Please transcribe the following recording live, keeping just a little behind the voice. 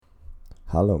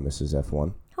Hello, Mrs.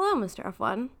 F1. Hello, Mr.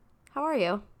 F1. How are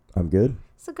you? I'm good.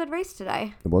 It's a good race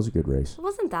today. It was a good race. It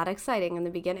wasn't that exciting in the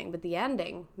beginning, but the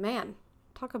ending, man,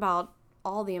 talk about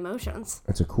all the emotions.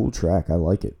 It's a cool track. I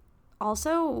like it.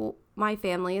 Also, my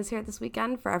family is here this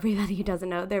weekend. For everybody who doesn't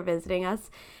know, they're visiting us.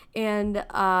 And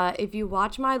if you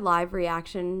watch my live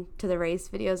reaction to the race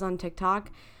videos on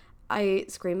TikTok, I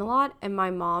scream a lot, and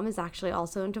my mom is actually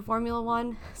also into Formula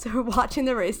One. So we're watching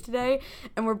the race today,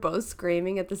 and we're both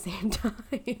screaming at the same time.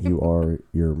 You are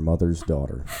your mother's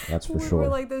daughter. That's for sure. We're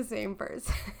like the same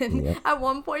person. Yep. At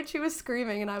one point, she was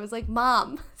screaming, and I was like,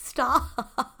 Mom, stop.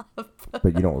 But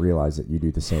you don't realize that you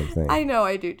do the same thing. I know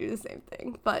I do the same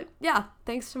thing. But yeah,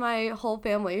 thanks to my whole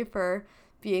family for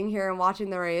being here and watching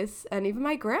the race, and even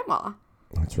my grandma.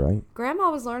 That's right.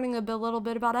 Grandma was learning a little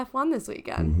bit about F1 this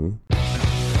weekend. Mm-hmm.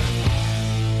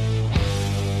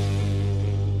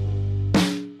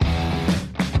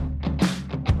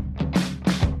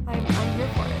 I'm here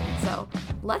for it. So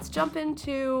let's jump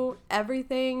into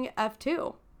everything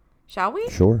F2, shall we?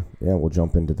 Sure. Yeah, we'll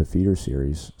jump into the feeder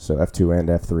series. So F2 and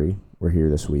F3 were here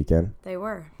this weekend. They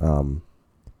were.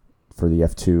 For the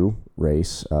F2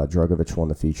 race, Drugovich won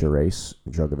the feature race.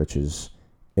 Drugovich is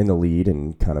in the lead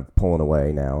and kind of pulling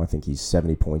away now. I think he's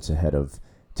 70 points ahead of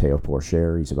Teo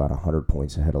Pourchaire. He's about 100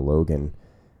 points ahead of Logan.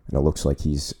 And it looks like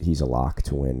he's a lock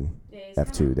to win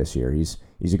F2 this year. He's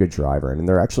a good driver. And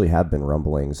there actually have been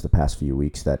rumblings the past few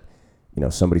weeks that,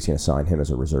 somebody's going to sign him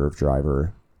as a reserve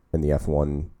driver in the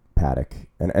F1 paddock.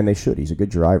 And they should. He's a good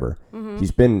driver. Mm-hmm.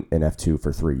 He's been in F2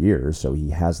 for 3 years, so he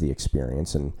has the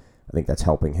experience. And I think that's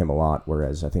helping him a lot,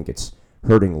 whereas I think it's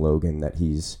hurting Logan that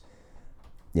he's,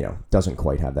 doesn't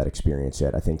quite have that experience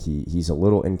yet. I think he's a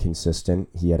little inconsistent.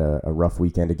 He had a rough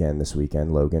weekend again this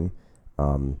weekend, Logan.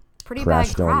 Pretty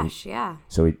bad crash, yeah.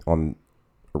 So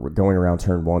going around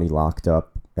turn 1, he locked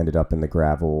up, ended up in the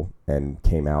gravel, and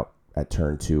came out at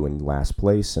turn 2 in last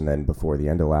place. And then before the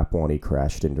end of lap 1, he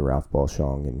crashed into Ralph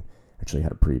Boschung and actually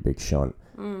had a pretty big shunt.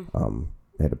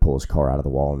 Had to pull his car out of the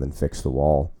wall and then fix the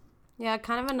wall. Yeah,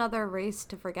 kind of another race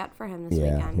to forget for him this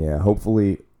weekend. Yeah,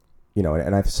 hopefully,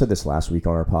 and I've said this last week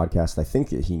on our podcast, I think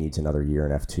that he needs another year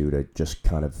in F2 to just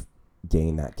kind of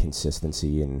gain that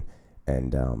consistency and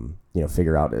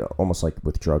figure out, almost like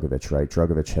with Drugovich, right?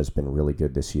 Drugovich has been really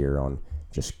good this year on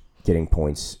just getting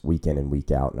points week in and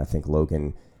week out, and I think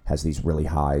Logan has these really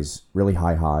high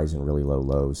highs and really low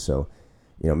lows, so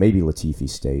maybe Latifi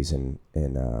stays in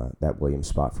that Williams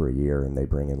spot for a year, and they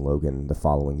bring in Logan the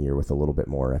following year with a little bit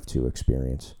more F2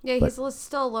 experience. Yeah, he's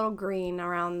still a little green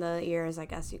around the ears, I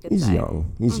guess you could say. He's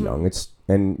young. He's young.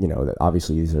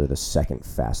 Obviously these are the second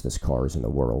fastest cars in the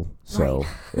world. So,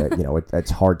 right.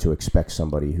 It's hard to expect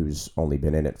somebody who's only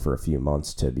been in it for a few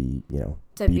months to be,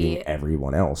 beating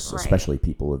everyone else, right. Especially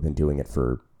people who have been doing it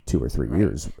for 2 or 3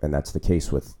 years, and that's the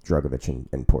case with Drugovich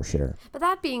and Pourchaire. But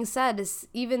that being said,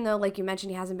 even though, like you mentioned,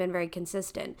 he hasn't been very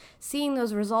consistent, seeing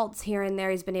those results here and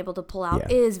there he's been able to pull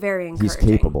out is very encouraging.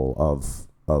 He's capable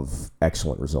of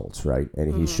excellent results, right?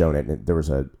 And he's shown it. There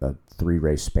was a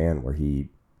 3-race span where he,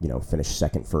 finished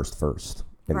second, first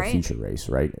in the feature race,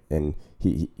 right? And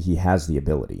he has the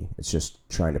ability. It's just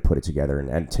trying to put it together.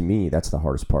 And to me, that's the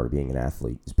hardest part of being an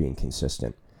athlete, is being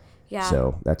consistent. Yeah.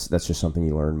 So that's just something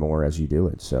you learn more as you do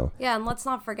it. So yeah, and let's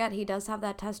not forget he does have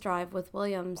that test drive with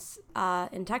Williams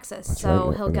in Texas. That's so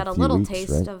right. He'll get a little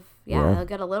taste of he'll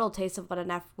get a little taste of what an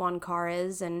F1 car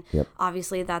is, and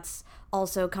obviously that's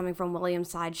also coming from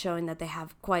Williams' side, showing that they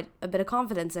have quite a bit of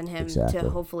confidence in him to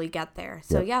hopefully get there.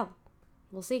 So yeah,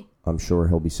 we'll see. I'm sure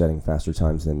he'll be setting faster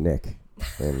times than Nick.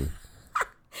 And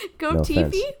Go no TV?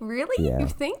 offense. Really? Yeah. You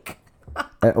think?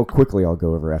 Quickly, I'll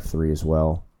go over F3 as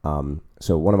well.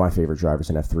 So one of my favorite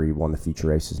drivers in F3 won the feature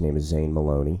race. His name is Zane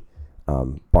Maloney,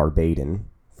 Barbadian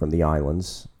from the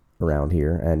islands around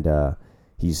here. And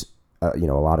he's, a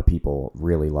lot of people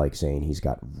really like Zane. He's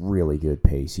got really good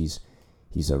pace.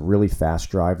 He's a really fast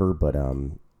driver, but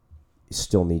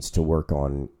still needs to work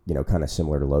on, kind of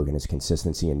similar to Logan, his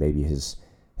consistency and maybe his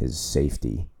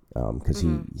safety, because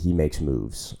he makes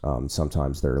moves.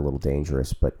 Sometimes they're a little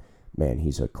dangerous, but, man,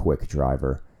 he's a quick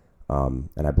driver.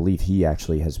 And I believe he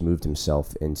actually has moved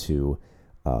himself into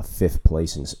 5th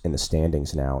place in the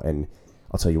standings now. And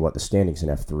I'll tell you what, the standings in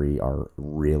F3 are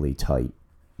really tight.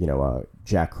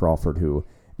 Jack Crawford, who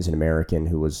is an American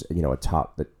who was, a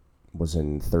top that was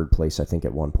in 3rd place, I think,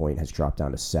 at one point, has dropped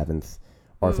down to 7th.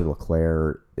 Arthur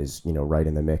Leclerc is, right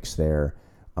in the mix there.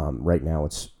 Right now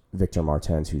it's Victor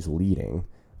Martins who's leading.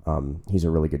 He's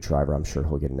a really good driver. I'm sure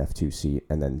he'll get an F2 seat.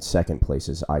 And then 2nd place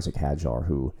is Isaac Hadjar,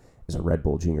 who is a Red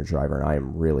Bull junior driver, and I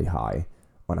am really high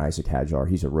on Isaac Hadjar.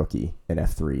 He's a rookie in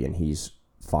F3, and he's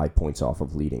 5 points off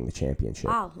of leading the championship.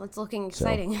 Wow, that's looking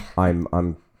exciting. So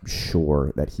I'm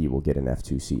sure that he will get an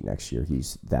F2 seat next year.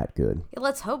 He's that good. Yeah,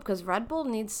 let's hope, because Red Bull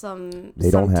needs some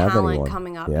don't have talent anyone.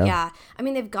 coming up. Yeah. Yeah. I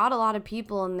mean, they've got a lot of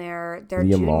people in their Liam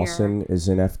junior. Lawson is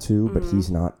in F2, but he's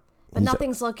not. But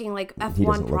nothing's looking like he F1 doesn't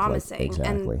look promising.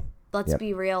 exactly. And let's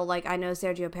be real. Like, I know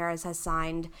Sergio Perez has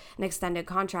signed an extended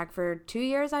contract for 2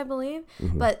 years, I believe.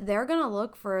 But they're going to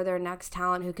look for their next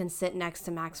talent who can sit next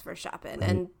to Max Verstappen.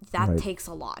 And that takes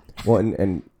a lot. Well,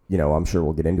 and you know, I'm sure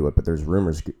we'll get into it, but there's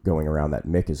rumors going around that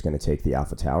Mick is going to take the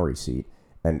AlphaTauri seat.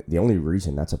 And the only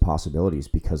reason that's a possibility is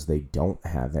because they don't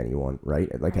have anyone, right?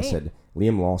 Like I said,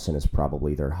 Liam Lawson is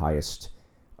probably their highest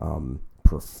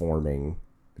performing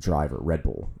driver, Red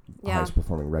Bull, highest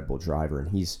performing Red Bull driver.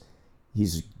 And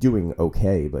he's doing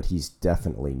okay, but he's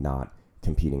definitely not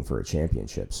competing for a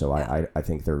championship. So I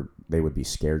think they would be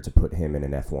scared to put him in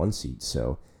an F1 seat.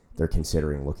 So they're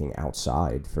considering looking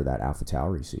outside for that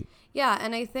AlphaTauri seat. Yeah,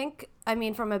 and I think, I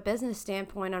mean, from a business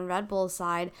standpoint on Red Bull's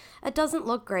side, it doesn't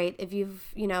look great if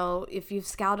you've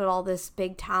scouted all this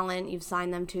big talent, you've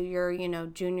signed them to your,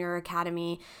 junior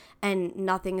academy, and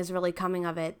nothing is really coming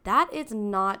of it. That is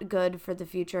not good for the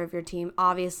future of your team.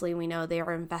 Obviously, we know they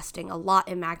are investing a lot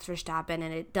in Max Verstappen,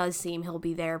 and it does seem he'll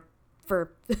be there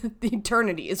for the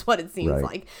eternity is what it seems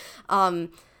like.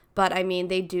 But, I mean,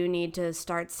 they do need to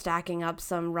start stacking up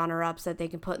some runner-ups that they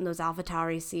can put in those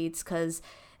AlphaTauri seats because,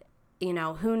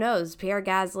 who knows? Pierre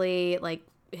Gasly,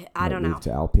 I don't know. Moved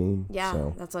to Alpine. Yeah,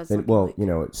 so. that's what it's looking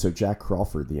like. So Jack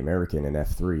Crawford, the American in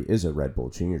F3, is a Red Bull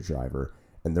junior driver,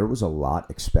 and there was a lot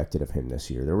expected of him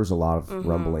this year. There was a lot of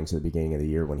rumblings at the beginning of the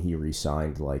year when he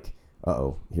re-signed,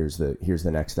 here's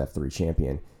the next F3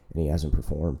 champion, and he hasn't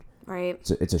performed. Right.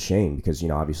 It's a shame because,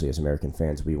 obviously as American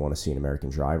fans, we want to see an American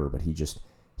driver, but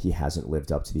he hasn't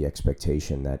lived up to the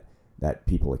expectation that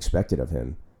people expected of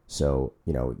him. So,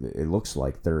 it looks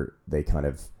like they kind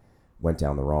of went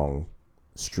down the wrong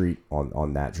street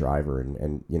on that driver.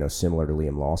 And similar to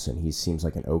Liam Lawson, he seems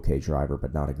like an okay driver,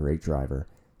 but not a great driver.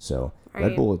 So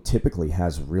Red Bull typically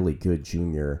has a really good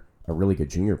junior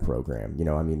program.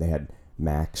 They had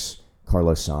Max,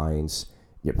 Carlos Sainz,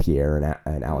 Pierre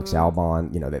and Alex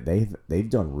Albon. They've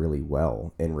done really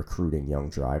well in recruiting young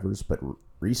drivers, but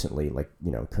recently,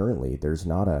 currently, there's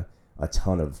not a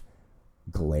ton of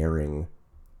glaring,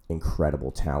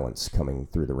 incredible talents coming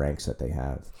through the ranks that they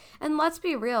have. And let's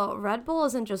be real, Red Bull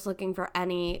isn't just looking for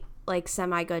any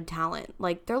semi-good talent.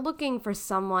 They're looking for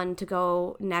someone to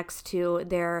go next to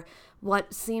their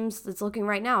it's looking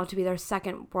right now to be their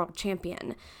second world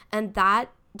champion, and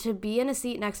that to be in a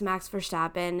seat next to Max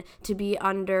Verstappen, to be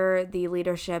under the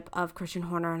leadership of Christian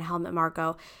Horner and Helmut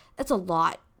Marko, it's a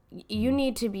lot. You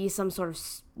need to be some sort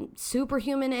of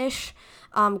superhuman-ish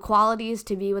qualities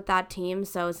to be with that team.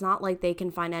 So it's not like they can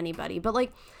find anybody. But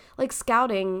like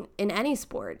scouting in any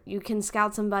sport, you can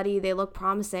scout somebody, they look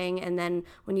promising, and then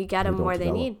when you get them where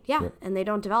they need, and they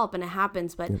don't develop, and it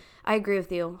happens. But I agree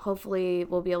with you. Hopefully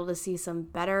we'll be able to see some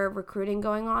better recruiting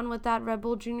going on with that Red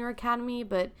Bull Junior Academy,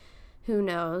 but who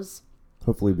knows?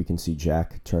 Hopefully we can see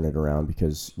Jack turn it around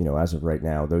because, as of right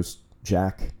now, those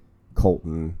Jack,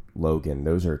 Colton, Logan,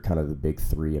 those are kind of the big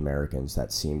three Americans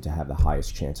that seem to have the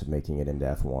highest chance of making it into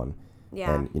F1.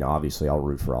 Yeah. And, obviously I'll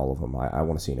root for all of them. I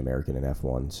want to see an American in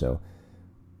F1. So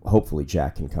hopefully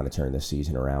Jack can kind of turn this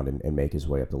season around and make his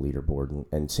way up the leaderboard.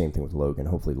 And same thing with Logan.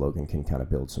 Hopefully Logan can kind of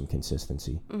build some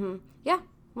consistency. Mm-hmm. Yeah.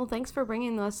 Well, thanks for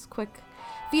bringing this quick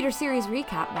feeder series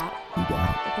recap, Matt. You got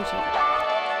it. I appreciate it.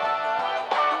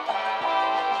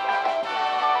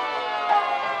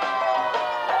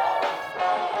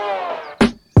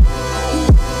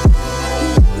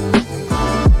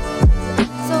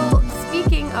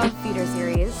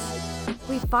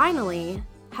 Finally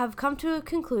have come to a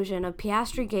conclusion of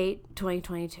Piastri Gate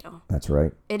 2022. That's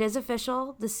right. It is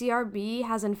official. The CRB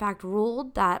has in fact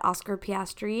ruled that Oscar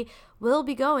Piastri will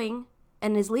be going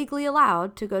and is legally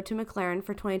allowed to go to McLaren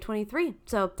for 2023.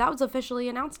 So that was officially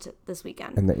announced this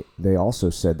weekend. And they also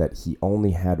said that he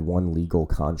only had one legal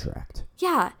contract.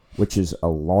 Yeah. Which is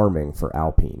alarming for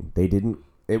Alpine.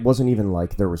 It wasn't even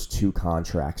like there was two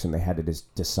contracts and they had to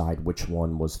decide which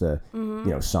one was the,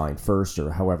 signed first or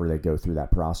however they go through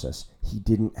that process. He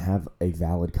didn't have a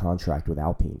valid contract with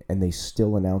Alpine and they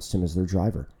still announced him as their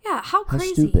driver. Yeah, how crazy.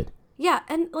 How stupid. Yeah,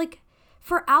 and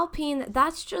for Alpine,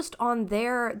 that's just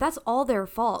that's all their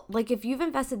fault. If you've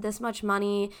invested this much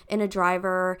money in a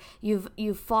driver,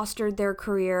 you've fostered their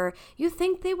career, you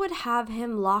think they would have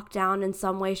him locked down in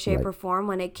some way, shape, or form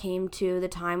when it came to the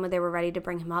time when they were ready to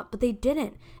bring him up, but they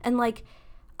didn't. And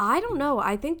I don't know.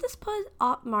 I think this put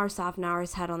Otmar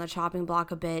Szafnauer's head on the chopping block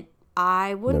a bit.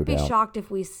 I wouldn't be shocked if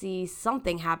we see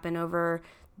something happen over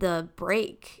the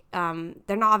break. They're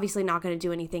not obviously not going to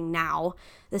do anything now.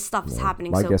 This stuff is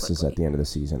happening so quickly. My guess is at the end of the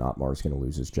season, Otmar is going to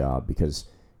lose his job because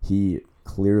he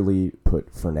clearly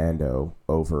put Fernando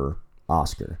over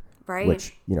Oscar. Right.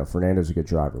 Which, Fernando's a good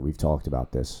driver. We've talked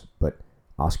about this, but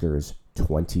Oscar is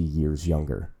 20 years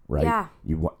younger, right? Yeah.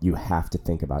 You have to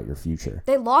think about your future.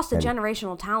 They lost a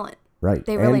generational talent. Right.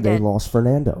 They really did. And they lost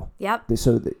Fernando. Yep.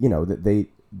 So,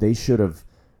 they should have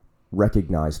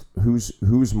recognized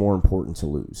who's more important to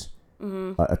lose.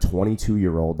 Mm-hmm. A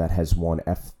 22-year-old that has won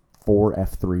F4,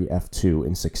 F3, F2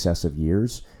 in successive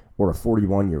years, or a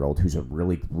 41-year-old who's a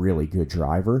really, really good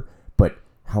driver, but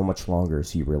how much longer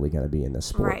is he really going to be in this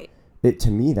sport? Right.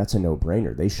 To me, that's a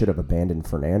no-brainer. They should have abandoned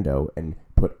Fernando and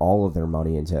put all of their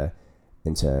money into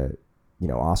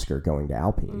Oscar going to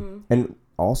Alpine. Mm-hmm. And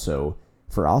also,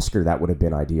 for Oscar, that would have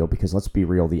been ideal because let's be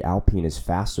real, the Alpine is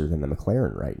faster than the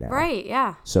McLaren right now. Right,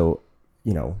 yeah. So,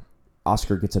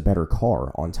 Oscar gets a better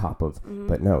car on top of,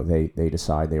 but no, they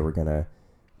decide they were going to,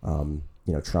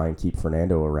 try and keep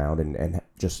Fernando around and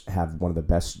just have one of the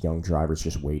best young drivers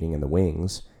just waiting in the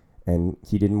wings. And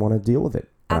he didn't want to deal with it.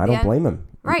 And I don't blame him.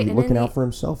 Right. He's looking out for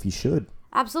himself. He should.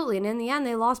 Absolutely. And in the end,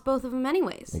 they lost both of them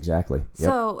anyways. Exactly. Yep.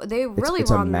 So they really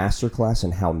it's a masterclass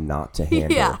in how not to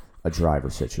handle a driver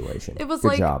situation. It was Good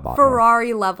like job,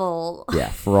 Ferrari level. Yeah,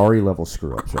 Ferrari level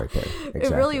screw-ups right there. Exactly.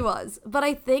 It really was. But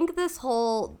I think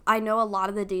I know a lot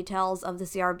of the details of the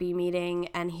CRB meeting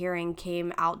and hearing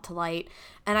came out to light.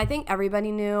 And I think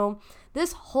everybody knew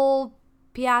this whole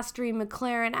Piastri,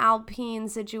 McLaren, Alpine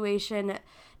situation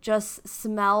just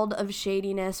smelled of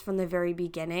shadiness from the very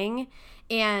beginning.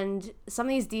 And some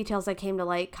of these details that came to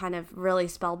light kind of really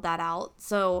spelled that out.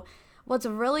 So what's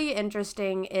really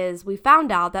interesting is we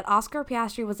found out that Oscar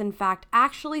Piastri was in fact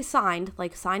actually signed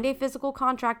a physical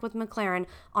contract with McLaren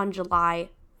on July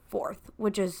 4th,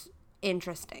 which is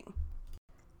interesting.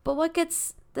 But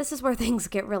this is where things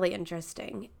get really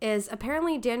interesting, is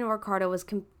apparently Daniel Ricciardo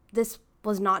this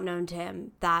was not known to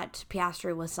him that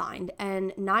Piastri was signed.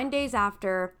 And 9 days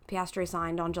after Piastri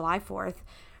signed on July 4th,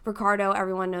 Ricciardo,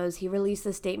 everyone knows, he released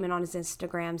a statement on his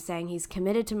Instagram saying he's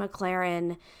committed to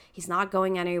McLaren. He's not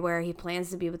going anywhere. He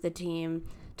plans to be with the team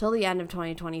till the end of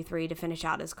 2023 to finish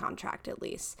out his contract at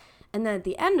least. And then at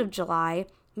the end of July,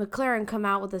 McLaren come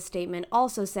out with a statement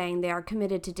also saying they are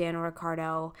committed to Daniel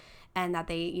Ricciardo and that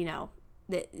they,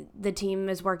 the team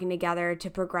is working together to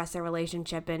progress their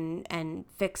relationship and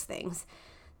fix things.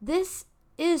 This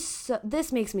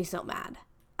makes me so mad.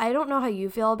 I don't know how you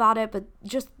feel about it, but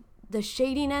just the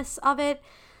shadiness of it,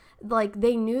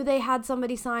 they knew they had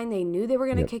somebody signed. They knew they were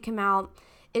going to kick him out.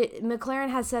 McLaren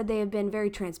has said they have been very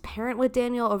transparent with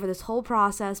Daniel over this whole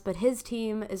process, but his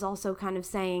team is also kind of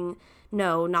saying,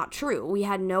 no, not true. We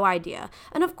had no idea.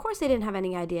 And of course they didn't have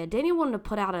any idea. Daniel wouldn't have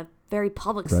put out a very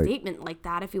public statement like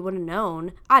that if he would have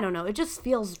known. I don't know. It just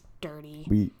feels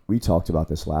dirty. We talked about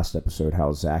this last episode,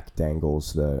 how Zach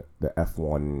dangles the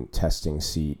F1 testing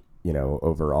seat,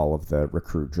 over all of the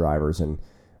recruit drivers. And,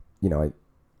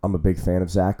 I'm a big fan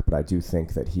of Zach, but I do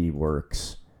think that he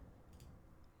works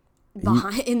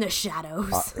in the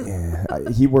shadows.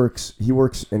 He works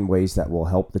in ways that will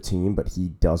help the team, but he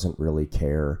doesn't really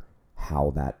care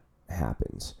how that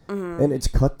happens. Mm-hmm. And it's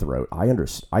cutthroat. I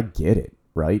get it,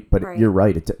 right? But you're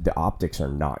right. The optics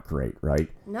are not great,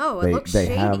 right? No, it looks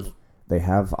shady. They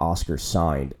have Oscar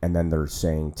signed, and then they're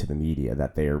saying to the media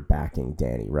that they are backing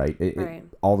Danny, right?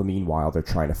 All the meanwhile, they're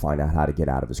trying to find out how to get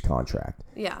out of his contract.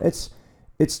 Yeah.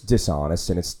 It's dishonest,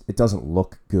 and it doesn't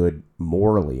look good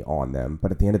morally on them.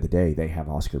 But at the end of the day, they have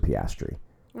Oscar Piastri.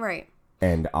 Right.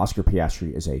 And Oscar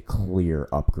Piastri is a clear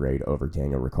upgrade over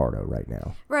Daniel Ricciardo right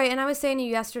now. Right, and I was saying to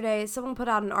you yesterday, someone put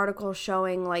out an article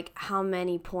showing, how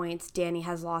many points Danny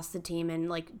has lost the team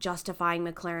and, justifying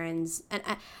McLaren's. And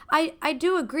I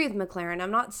do agree with McLaren. I'm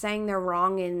not saying they're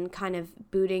wrong in kind of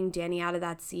booting Danny out of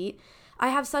that seat. I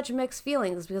have such mixed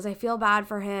feelings because I feel bad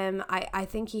for him. I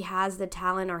think he has the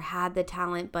talent or had the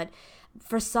talent, but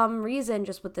for some reason,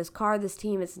 just with this car, this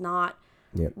team, it's not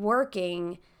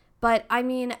working. But, I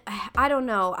mean, I don't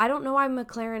know. I don't know why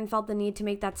McLaren felt the need to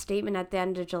make that statement at the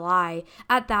end of July.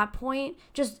 At that point,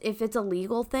 just if it's a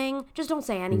legal thing, just don't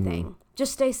say anything. Mm-hmm.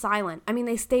 Just stay silent. I mean,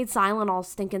 they stayed silent all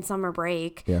stinking summer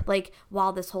break,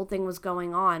 while this whole thing was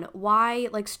going on. Why,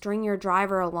 string your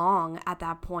driver along at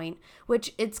that point?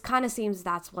 Which it kind of seems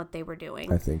that's what they were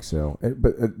doing. I think so.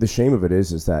 But the shame of it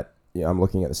is that I'm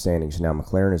looking at the standings now.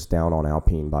 McLaren is down on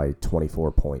Alpine by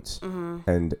 24 points. Mm-hmm.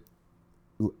 And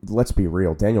let's be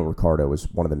real, Daniel Ricciardo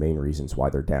is one of the main reasons why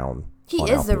they're down. He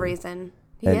is the reason.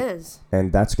 He is.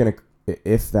 And that's going to,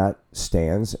 if that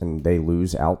stands and they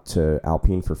lose out to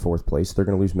Alpine for fourth place, they're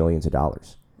going to lose millions of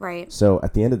dollars. Right. So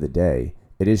at the end of the day,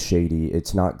 it is shady.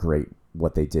 It's not great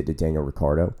what they did to Daniel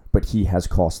Ricciardo, but he has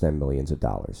cost them millions of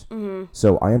dollars. Mm-hmm.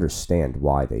 So I understand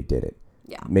why they did it.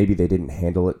 Yeah. Maybe they didn't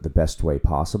handle it the best way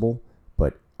possible,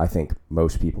 but I think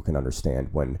most people can understand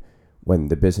when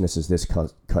the business is this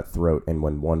cutthroat, and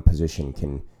when one position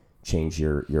can change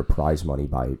your prize money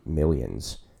by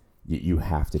millions, you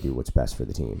have to do what's best for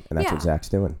the team. And that's what Zach's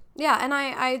doing. Yeah, and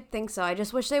I think so. I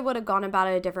just wish they would have gone about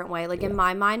it a different way. Like, in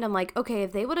my mind, I'm like, okay,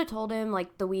 if they would have told him,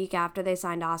 like, the week after they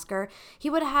signed Oscar, he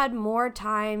would have had more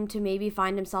time to maybe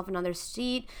find himself another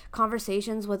seat.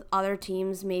 Conversations with other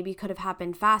teams maybe could have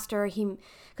happened faster.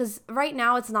 Because right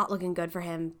now, it's not looking good for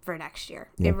him for next year.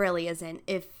 Yeah. It really isn't.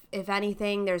 If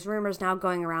anything, there's rumors now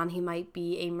going around he might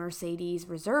be a Mercedes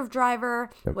reserve driver,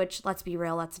 which, let's be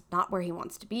real, that's not where he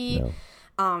wants to be. No.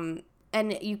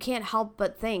 And you can't help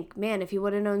but think, man, if he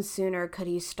would have known sooner, could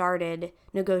he started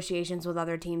negotiations with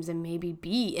other teams and maybe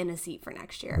be in a seat for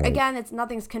next year? Right. Again,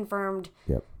 nothing's confirmed.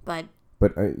 Yep. But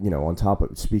on top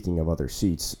of, speaking of other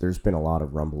seats, there's been a lot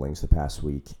of rumblings the past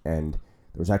week, and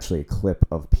there was actually a clip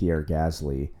of Pierre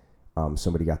Gasly.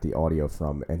 Somebody got the audio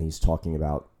from, and he's talking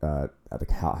about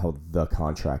how the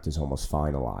contract is almost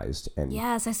finalized. And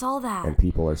yes, I saw that. And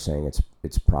people are saying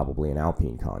it's probably an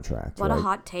Alpine contract. What right? a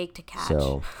hot take to catch.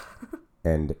 So,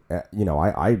 and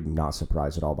I'm not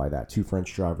surprised at all by that. 2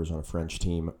 French drivers on a French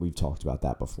team. We've talked about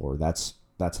that before. That's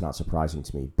not surprising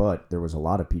to me. But there was a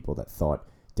lot of people that thought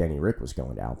Danny Rick was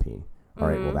going to Alpine. All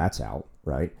right, well, that's out,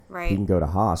 right? Right. He can go to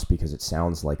Haas because it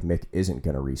sounds like Mick isn't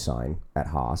going to re-sign at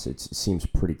Haas. It seems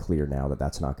pretty clear now that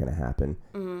that's not going to happen.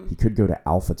 Mm-hmm. He could go to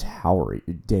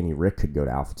AlphaTauri. Danny Rick could go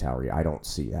to AlphaTauri. I don't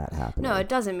see that happening. No, it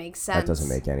doesn't make sense. That doesn't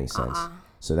make any sense.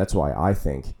 So that's why I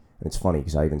think, and it's funny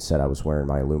because I even said I was wearing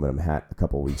my aluminum hat a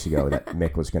couple of weeks ago that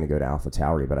Mick was going to go to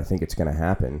AlphaTauri, but I think it's going to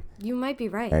happen. You might be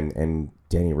right. And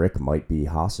Danny Rick might be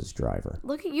Haas's driver.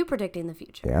 Look at you predicting the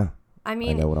future. Yeah. I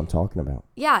mean, I know what I'm talking about.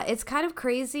 Yeah, it's kind of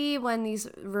crazy when these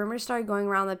rumors started going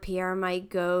around that Pierre might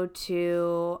go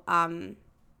to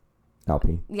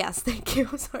Alpine. Yes, thank you.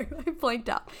 Sorry, I blanked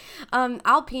out.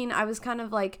 Alpine, I was kind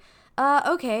of like,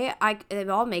 okay, it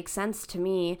all makes sense to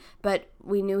me, but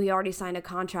we knew he already signed a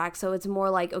contract, so it's more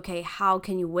like, okay, how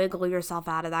can you wiggle yourself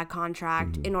out of that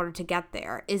contract in order to get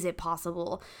there? Is it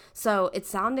possible? So it's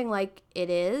sounding like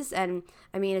it is, and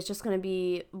I mean, it's just going to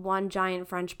be one giant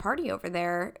French party over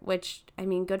there, which, I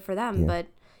mean, good for them, but,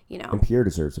 you know. And Pierre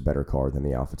deserves a better car than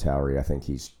the AlphaTauri. I think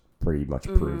he's pretty much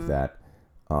proved that.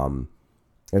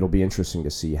 It'll be interesting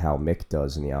to see how Mick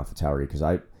does in the AlphaTauri, because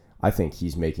I think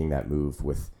he's making that move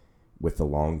with the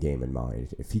long game in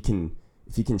mind. If he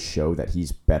can show that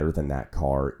he's better than that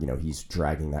car, you know, he's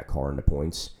dragging that car into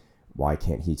points, why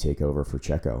can't he take over for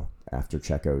Checo after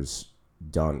Checo's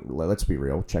done? Let's be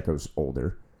real, Checo's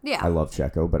older. Yeah. I love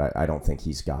Checo, but I don't think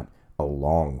he's got a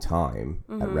long time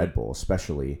at Red Bull,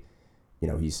 especially, you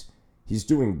know, he's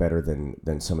doing better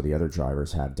than some of the other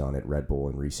drivers have done at Red Bull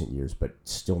in recent years, but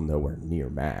still nowhere near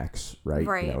Max, right?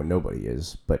 Right. You know, nobody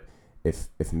is, but if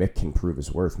Mick can prove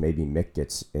his worth, maybe Mick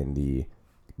gets in the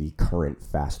current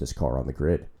fastest car on the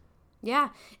grid. Yeah,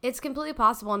 it's completely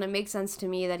possible, and it makes sense to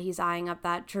me that he's eyeing up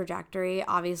that trajectory.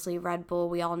 Obviously, Red Bull,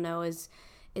 we all know, is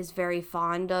very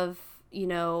fond of, you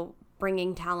know,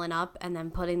 bringing talent up and then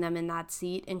putting them in that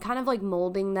seat and kind of like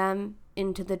molding them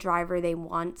into the driver they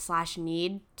want /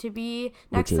 need to be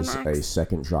next to Max. Which is a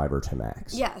second driver to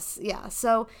Max. Yes, yeah.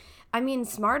 So, I mean,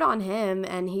 smart on him,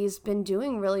 and he's been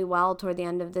doing really well toward the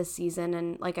end of this season.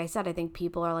 And like I said, I think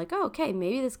people are like, oh, okay,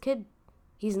 maybe this kid,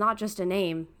 he's not just a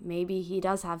name. Maybe he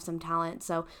does have some talent.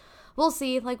 So we'll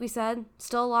see. Like we said,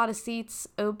 still a lot of seats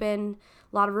open,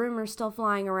 a lot of rumors still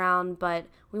flying around, but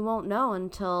we won't know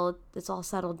until it's all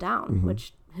settled down,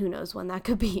 which who knows when that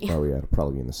could be. Oh, yeah, it'll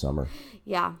probably be in the summer.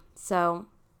 Yeah, so,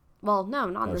 well, no,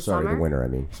 not in the sorry, summer. the winter, I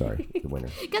mean. Sorry, the winter.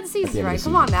 Get the season right.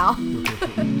 Come on now.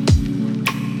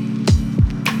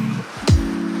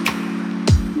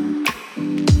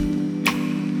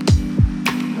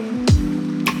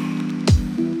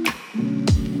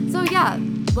 So, yeah,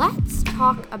 let's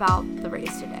talk about the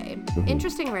race today.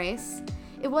 Interesting race.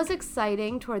 It was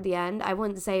exciting toward the end. I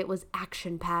wouldn't say it was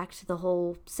action-packed, the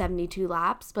whole 72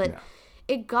 laps, but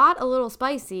it got a little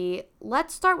spicy.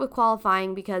 Let's start with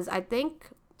qualifying because I think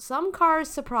some cars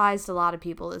surprised a lot of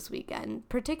people this weekend,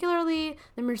 particularly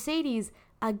the Mercedes,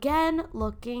 again,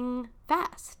 looking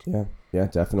fast. Yeah,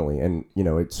 definitely. And, you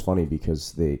know, it's funny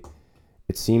because it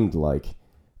seemed like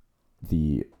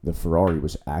the Ferrari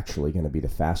was actually going to be the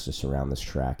fastest around this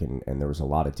track, and there was a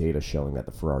lot of data showing that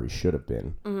the Ferrari should have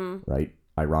been, right?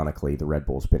 Ironically, the Red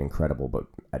Bull's been incredible, but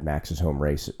at Max's home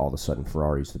race, all of a sudden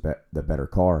Ferrari's the better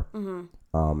car.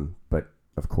 But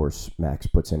of course, Max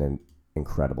puts in an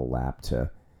incredible lap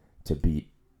to to beat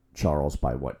Charles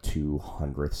by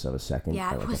 2/100ths of a second.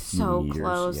 Yeah, by it like was a few so meters.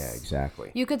 close. Yeah,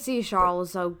 exactly. You could see Charles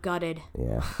was so gutted.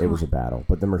 Yeah, it was a battle.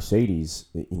 But the Mercedes,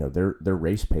 their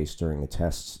race pace during the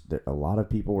tests, a lot of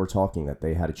people were talking that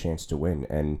they had a chance to win.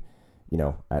 And,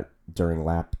 during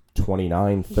lap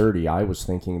 29, 30, I was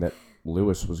thinking that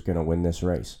Lewis was going to win this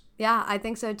race. Yeah, I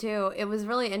think so too. It was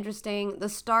really interesting. The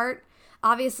start,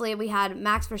 obviously, we had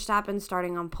Max Verstappen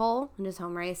starting on pole in his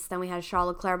home race. Then we had Charles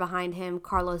Leclerc behind him,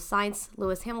 Carlos Sainz,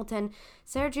 Lewis Hamilton,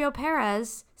 Sergio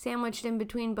Perez sandwiched in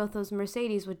between both those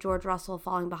Mercedes with George Russell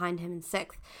falling behind him in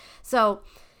 6th. So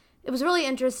it was really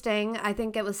interesting. I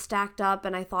think it was stacked up,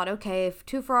 and I thought, okay, if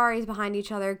 2 Ferraris behind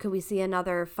each other, could we see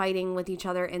another fighting with each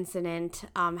other incident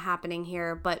happening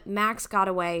here? But Max got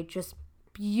away just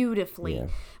beautifully. Yeah.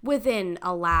 Within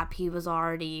a lap, he was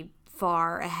already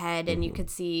far ahead, and you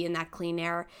could see in that clean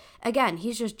air. Again,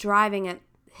 he's just driving at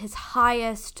his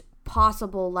highest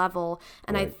possible level,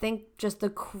 and Right. I think just the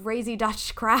crazy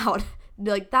Dutch crowd,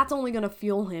 like, that's only going to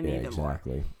fuel him even more.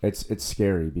 Exactly. It's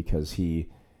scary because he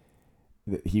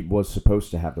was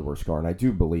supposed to have the worst car, and I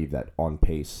do believe that on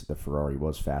pace the Ferrari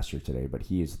was faster today, but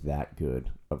he is that good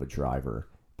of a driver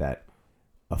that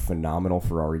a phenomenal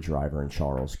Ferrari driver in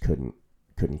Charles couldn't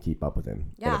keep up with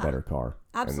him in a better car.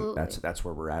 Absolutely. And that's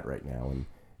where we're at right now,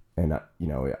 and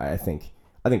I think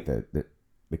the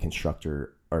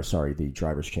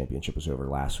drivers' championship was over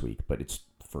last week, but it's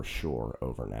for sure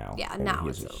over now. Yeah, and now he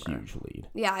it's has a over. huge lead.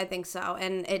 Yeah, I think so.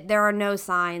 And there are no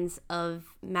signs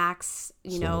of Max,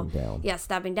 Slowing down.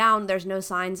 stepping down. There's no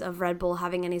signs of Red Bull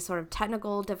having any sort of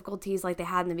technical difficulties like they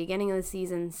had in the beginning of the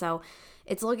season. So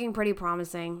it's looking pretty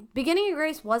promising. Beginning of the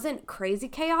race wasn't crazy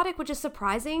chaotic, which is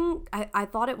surprising. I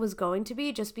thought it was going to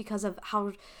be just because of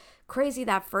how crazy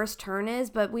that first turn is,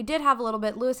 but we did have a little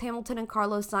bit. Lewis Hamilton and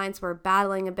Carlos Sainz were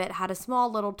battling a bit, had a small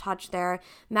little touch there.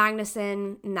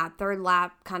 Magnussen in that third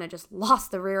lap kind of just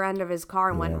lost the rear end of his car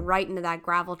and went right into that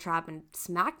gravel trap and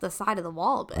smacked the side of the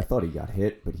wall a bit. I thought he got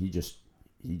hit, but he just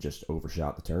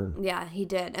overshot the turn. Yeah, he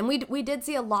did. And we did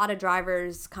see a lot of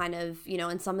drivers kind of,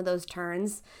 in some of those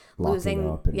turns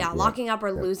locking up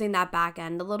or losing that back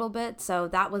end a little bit. So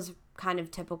that was kind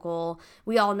of typical.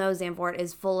 We all know Zandvoort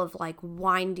is full of like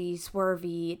windy,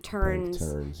 swervy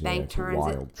bank turns.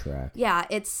 Wild track. Yeah,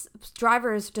 it's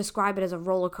drivers describe it as a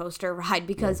roller coaster ride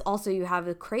because also you have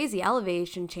the crazy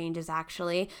elevation changes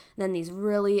actually, and then these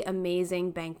really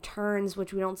amazing bank turns,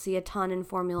 which we don't see a ton in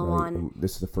Formula One. And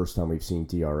this is the first time we've seen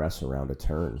DRS around a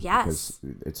turn. Yes,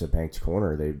 because it's a banked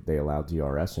corner. They allow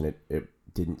DRS, and it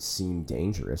didn't seem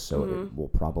dangerous, so we'll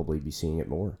probably be seeing it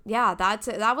more. Yeah,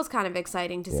 that was kind of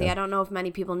exciting to see. I don't know if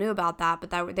many people knew about that,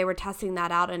 but they were testing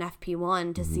that out in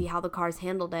FP1 to see how the cars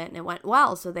handled it, and it went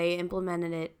well, so they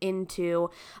implemented it into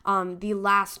the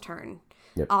last turn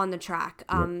on the track.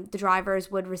 The drivers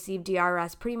would receive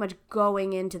DRS pretty much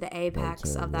going into the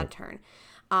apex of that turn.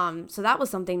 So that was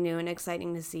something new and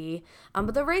exciting to see.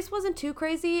 But the race wasn't too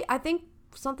crazy. I think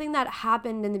something that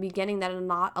happened in the beginning that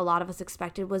not a lot of us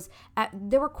expected was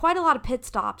there were quite a lot of pit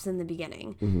stops in the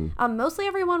beginning. Mostly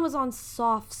everyone was on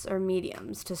softs or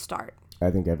mediums to start.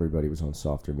 I think everybody was on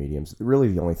softer mediums. Really,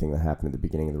 the only thing that happened at the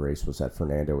beginning of the race was that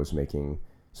Fernando was making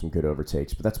some good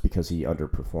overtakes, but that's because he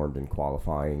underperformed in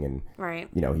qualifying, and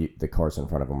the cars in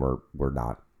front of him were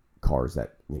not cars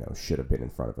that should have been in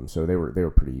front of him, so they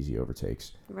were pretty easy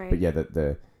overtakes. Right. But yeah,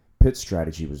 the pit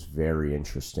strategy was very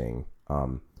interesting.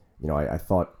 I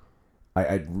thought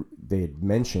they had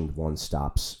mentioned one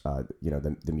stops.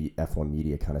 The F1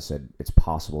 media kind of said it's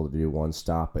possible to do one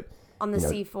stop, but on the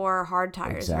C4 hard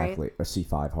tires, exactly, right? A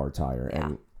C5 hard tire, Yeah.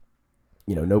 and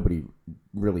nobody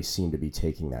really seemed to be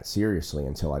taking that seriously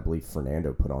until I believe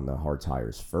Fernando put on the hard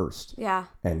tires first. Yeah,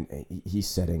 and he's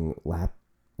setting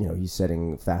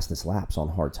fastest laps on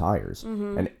hard tires,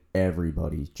 and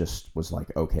everybody just was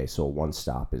like, okay, so one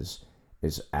stop is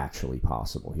actually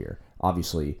possible here.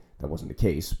 Obviously, that wasn't the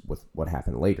case with what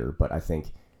happened later, but I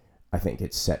think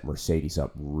it set Mercedes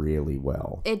up really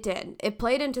well. it did. It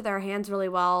played into their hands really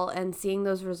well, and seeing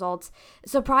those results,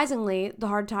 surprisingly, the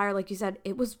hard tire, like you said,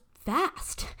 it was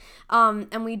fast.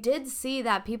 And we did see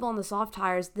that people on the soft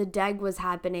tires, the deg was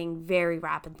happening very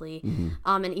rapidly.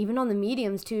 And even on the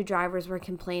mediums too, drivers were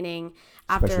complaining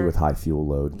Especially with high fuel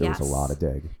load, there was a Yes. lot of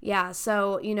deg. Yeah,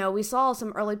 so, we saw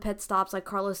some early pit stops like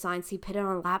Carlos Sainz. He pitted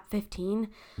on lap 15.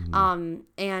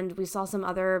 And we saw some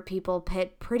other people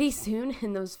pit pretty soon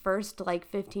in those first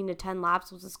 15 to 10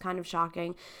 laps, which is kind of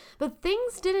shocking. But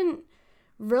things didn't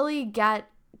really get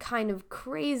kind of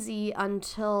crazy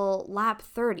until lap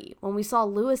 30 when we saw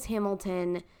Lewis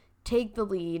Hamilton take the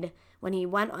lead when he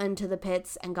went into the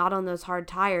pits and got on those hard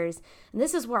tires. And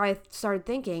this is where I started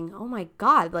thinking, oh my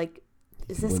God,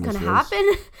 is this going to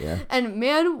happen? Yeah. And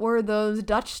man, were those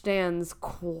Dutch stands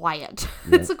quiet.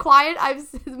 Yeah. It's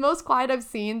the most quiet I've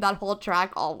seen that whole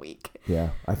track all week. Yeah,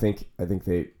 I think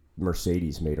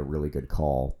Mercedes made a really good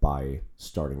call by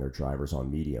starting their drivers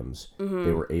on mediums. Mm-hmm.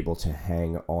 They were able to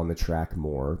hang on the track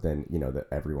more than,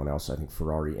 everyone else. I think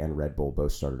Ferrari and Red Bull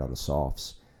both started on the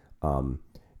softs.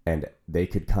 And they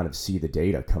could kind of see the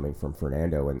data coming from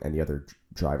Fernando and the other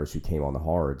drivers who came on the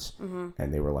hards. Mm-hmm.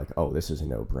 And they were like, oh, this is a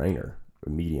no-brainer.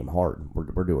 Medium hard.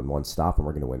 We're doing one stop and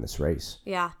we're going to win this race.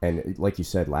 Yeah. And like you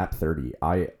said, lap 30,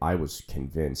 I was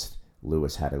convinced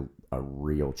Lewis had a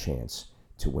real chance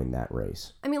to win that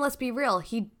race. I mean, let's be real.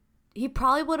 He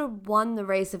probably would have won the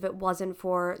race if it wasn't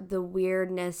for the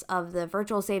weirdness of the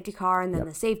virtual safety car and then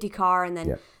the safety car and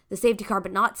then the safety car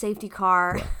but not safety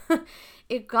car. Yeah.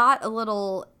 It got a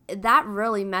little... That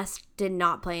really did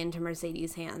not play into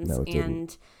Mercedes' hands. No, it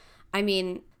didn't. I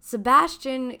mean,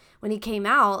 Sebastian, when he came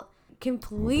out,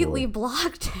 completely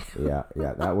blocked him. Yeah.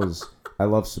 That was... I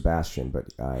love Sebastian, but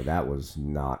that was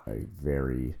not a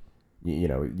very...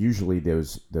 usually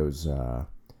those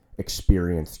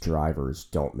experienced drivers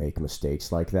don't make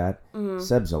mistakes like that. Mm-hmm.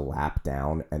 Seb's a lap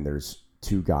down and there's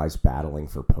two guys battling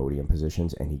for podium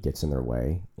positions and he gets in their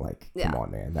way. Like, come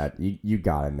on, man. That you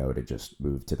gotta know to just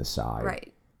move to the side.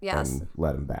 Right. Yes. And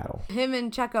let him battle. Him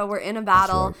and Checo were in a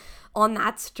battle on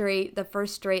that straight, the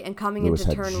first straight, and coming into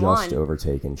turn one. Lewis had just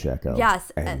overtaken Checo.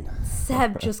 Yes. And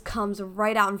Seb just comes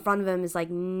right out in front of him, is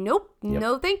like, nope,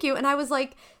 no thank you. And I was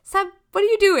like, Seb, what are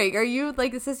you doing? Are you,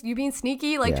 like, is this you being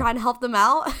sneaky, like trying to help them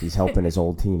out? He's helping his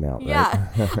old team out, right? Yeah.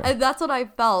 And that's what I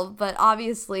felt. But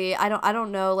obviously, I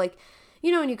don't know, like,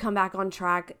 when you come back on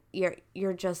track,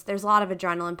 you're just, there's a lot of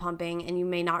adrenaline pumping and you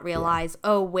may not realize,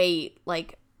 oh, wait,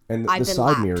 like, and the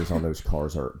side mirrors on those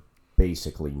cars are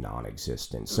basically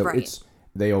non-existent. So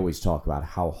they always talk about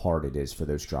how hard it is for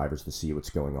those drivers to see what's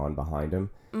going on behind them.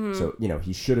 Mm-hmm. So,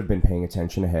 he should have been paying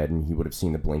attention ahead and he would have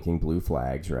seen the blinking blue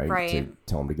flags, right? To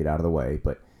tell him to get out of the way.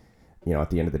 But, at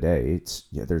the end of the day,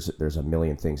 there's a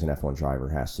million things an F1 driver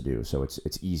has to do. So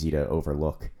it's easy to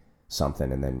overlook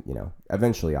something, and then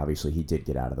eventually obviously he did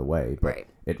get out of the way, but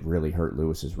it really hurt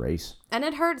Lewis's race, and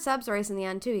it hurt Seb's race in the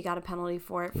end too. He got a penalty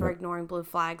for it for ignoring blue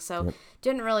flags, so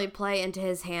didn't really play into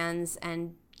his hands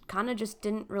and kind of just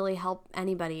didn't really help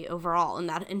anybody overall in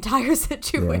that entire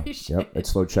situation. It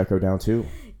slowed Checo down too.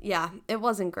 Yeah, it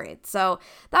wasn't great. So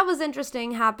that was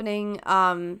interesting happening.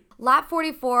 Lap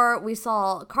 44, we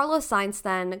saw Carlos Sainz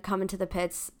then come into the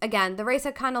pits. Again, the race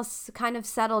had kind of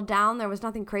settled down. There was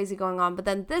nothing crazy going on. But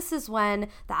then this is when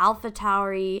the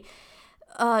AlphaTauri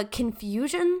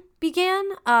confusion began.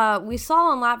 We saw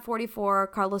on lap 44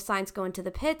 Carlos Sainz go into the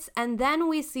pits, and then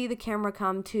we see the camera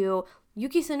come to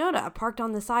Yuki Tsunoda parked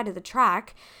on the side of the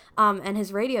track, and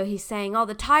his radio, he's saying, oh,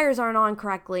 the tires aren't on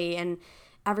correctly, and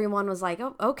everyone was like,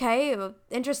 oh, okay,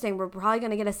 interesting. We're probably going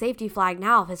to get a safety flag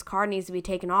now if his car needs to be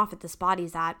taken off at the spot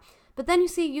he's at. But then you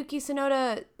see Yuki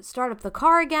Tsunoda start up the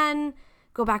car again,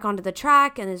 go back onto the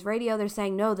track, and his radio, they're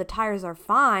saying, no, the tires are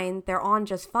fine. They're on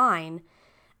just fine.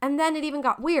 And then it even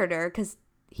got weirder because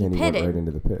he pitted. Went right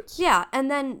into the pits. Yeah, and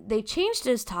then they changed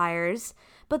his tires,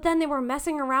 but then they were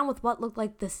messing around with what looked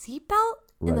like the seatbelt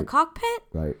in the cockpit.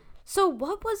 Right. So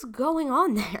what was going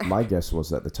on there? My guess was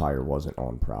that the tire wasn't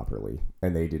on properly,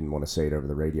 and they didn't want to say it over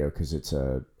the radio because it's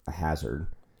a hazard.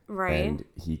 Right. And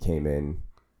he came in,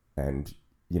 and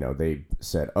they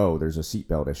said, "Oh, there's a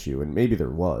seatbelt issue," and maybe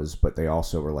there was, but they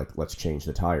also were like, "Let's change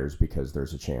the tires because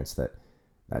there's a chance that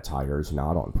tire is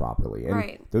not on properly."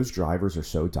 And those drivers are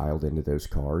so dialed into those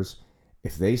cars.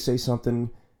 If they say something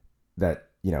that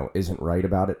isn't right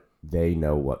about it, they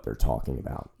know what they're talking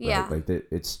about. Right? Yeah. Like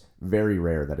it's very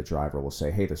rare that a driver will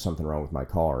say, hey, there's something wrong with my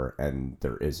car, and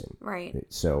there isn't. Right.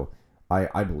 So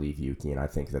I believe Yuki, and I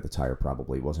think that the tire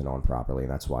probably wasn't on properly,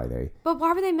 and that's why they... But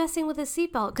why were they messing with his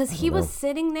seatbelt? Because he was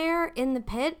sitting there in the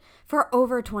pit for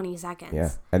over 20 seconds. Yeah,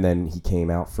 and then he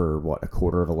came out for, a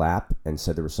quarter of a lap and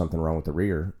said there was something wrong with the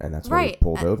rear, and that's why he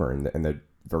pulled over, and the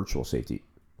virtual safety...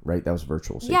 Right, that was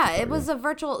virtual safety. Yeah, it was a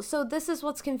virtual. So this is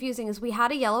what's confusing is we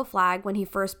had a yellow flag when he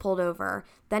first pulled over.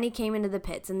 Then he came into the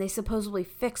pits, and they supposedly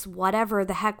fixed whatever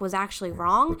the heck was actually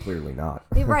wrong. But clearly not.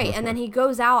 Right, and then he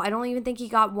goes out. I don't even think he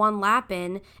got one lap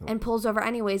in and pulls over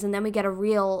anyways, and then we get a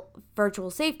real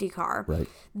virtual safety car. Right.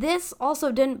 This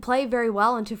also didn't play very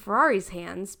well into Ferrari's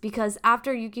hands because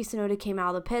after Yuki Tsunoda came out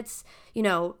of the pits,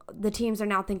 the teams are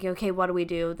now thinking, okay, what do we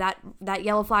do? That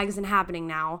yellow flag isn't happening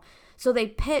now. So they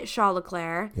pit Charles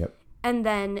Leclerc, and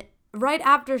then right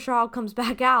after Charles comes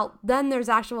back out, then there's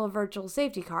actual virtual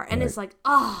safety car. And it's like,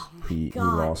 oh my God. He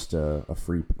lost not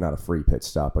a free pit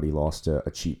stop, but he lost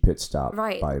a cheap pit stop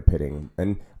by pitting.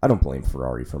 And I don't blame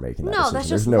Ferrari for making that decision. That's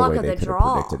just There's no luck way of they the could have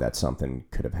draw. predicted that something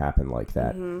could have happened like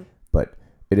that. But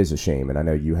it is a shame. And I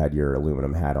know you had your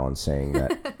aluminum hat on saying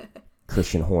that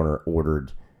Christian Horner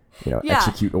ordered,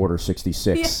 execute order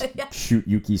 66, shoot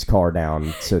Yuki's car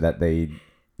down so that they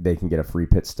can get a free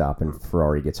pit stop and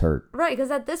Ferrari gets hurt. Right,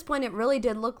 because at this point it really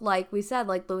did look like we said,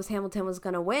 like Lewis Hamilton was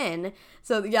going to win.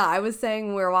 So yeah, I was saying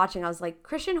when we were watching, I was like,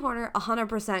 Christian Horner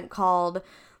 100% called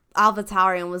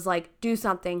AlphaTauri and was like, do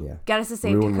something, get us a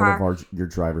safety Ruin car. one of your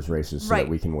drivers' races so that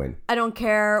we can win. I don't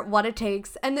care what it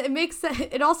takes. And it makes sense.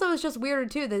 It also is just weirder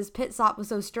too. This pit stop was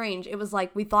so strange. It was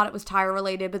like we thought it was tire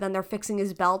related, but then they're fixing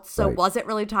his belt. So was it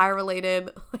really tire related?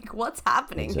 Like, what's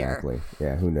happening here? Exactly.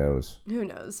 Yeah, who knows? Who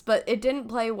knows? But it didn't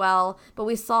play well. But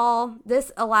we saw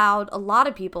this allowed a lot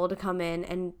of people to come in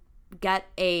and get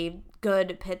a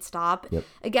good pit stop.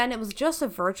 Again, it was just a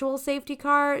virtual safety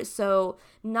car, so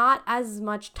not as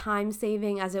much time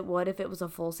saving as it would if it was a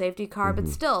full safety car, but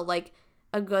still like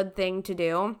a good thing to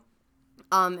do.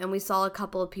 And we saw a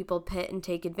couple of people pit and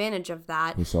take advantage of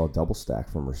that. We saw a double stack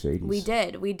from Mercedes. We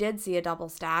did see a double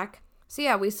stack. So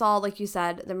yeah, we saw, like you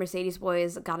said, the Mercedes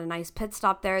boys got a nice pit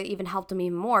stop there. It even helped them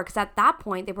even more because at that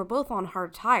point, they were both on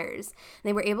hard tires. And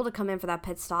they were able to come in for that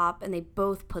pit stop, and they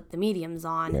both put the mediums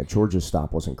on. Yeah, George's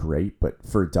stop wasn't great, but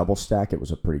for a double stack, it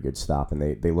was a pretty good stop, and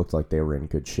they looked like they were in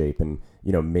good shape. And,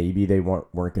 maybe they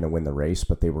weren't going to win the race,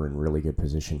 but they were in really good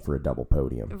position for a double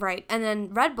podium. Right. And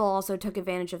then Red Bull also took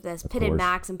advantage of this, pitted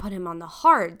Max, and put him on the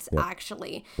hards,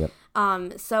 actually.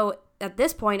 So at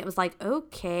this point, it was like,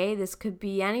 okay, this could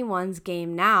be anyone's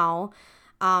game now.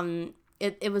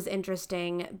 It was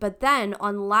interesting. But then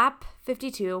on lap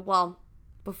 52,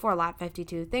 before lap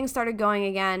 52, things started going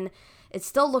again. It's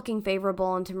still looking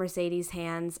favorable into Mercedes'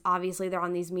 hands. Obviously, they're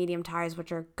on these medium tires,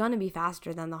 which are going to be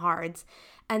faster than the hards.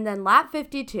 And then lap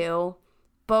 52,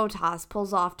 Bottas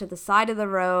pulls off to the side of the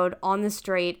road on the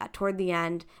straight toward the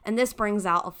end. And this brings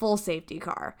out a full safety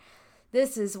car.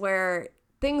 This is where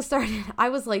things started. I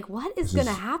was like, what is going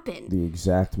to happen? The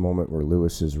exact moment where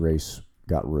Lewis's race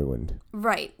got ruined.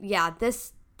 Right. Yeah.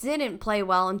 This didn't play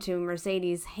well into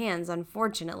Mercedes' hands,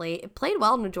 unfortunately. It played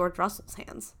well into George Russell's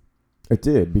hands. It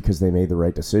did, because they made the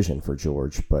right decision for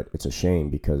George, but it's a shame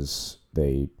because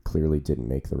they clearly didn't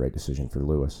make the right decision for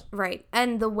Lewis. Right.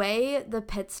 And the way the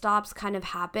pit stops kind of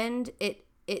happened,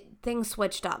 things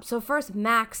switched up. So first,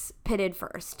 Max pitted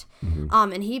first.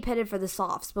 And he pitted for the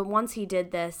softs. But once he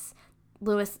did this,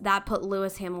 that put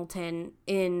Lewis Hamilton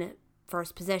in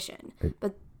first position.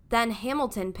 But then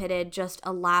Hamilton pitted just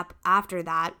a lap after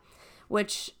that,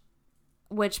 which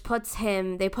puts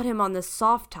him, they put him on the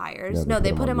soft tires. No,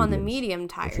 they put him on the medium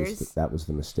tires. That was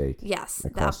the mistake. Yes.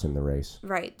 That cost him the race.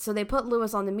 Right. So they put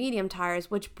Lewis on the medium tires,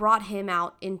 which brought him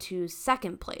out into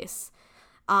second place.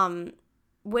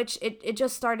 Which it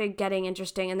just started getting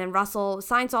interesting. And then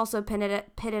Sainz also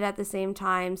pitted at the same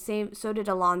time. So did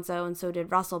Alonso and so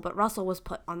did Russell. But Russell was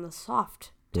put on the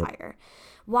soft tire.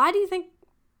 Why do you think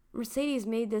Mercedes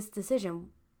made this decision?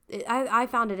 I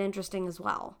found it interesting as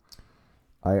well.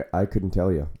 I couldn't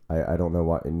tell you. I don't know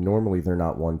why. And normally they're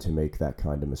not one to make that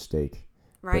kind of mistake.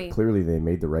 Right. But clearly they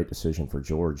made the right decision for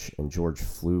George. And George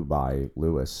flew by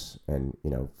Lewis and,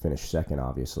 finished second,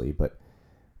 obviously. But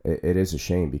it is a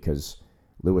shame because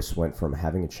Lewis went from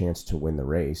having a chance to win the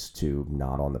race to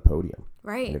not on the podium.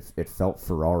 Right. And it felt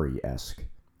Ferrari-esque.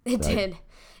 It did.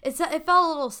 It felt a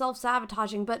little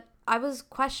self-sabotaging, but I was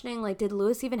questioning, did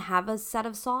Lewis even have a set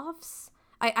of softs?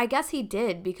 I guess he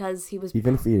did because he was...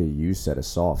 Even if he had a used set of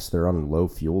softs, they're on low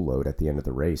fuel load at the end of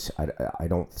the race. I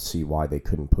don't see why they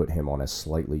couldn't put him on a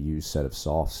slightly used set of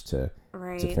softs to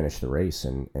finish the race.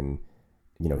 And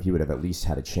he would have at least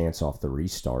had a chance off the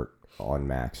restart on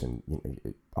Max. And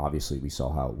obviously we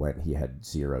saw how it went. He had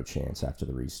zero chance after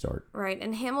the restart. Right.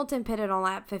 And Hamilton pitted on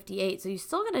lap 58. So you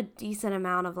still got a decent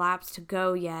amount of laps to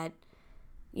go yet,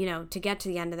 to get to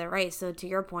the end of the race. So to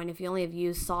your point, if you only have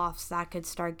used softs, that could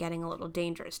start getting a little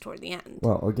dangerous toward the end.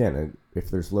 Well, again,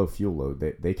 if there's low fuel load,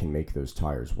 they can make those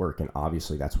tires work. And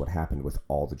obviously that's what happened with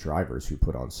all the drivers who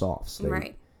put on softs.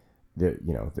 Right.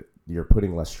 You're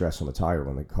putting less stress on the tire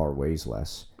when the car weighs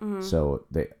less. Mm-hmm. So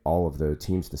all of the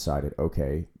teams decided,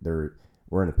 okay,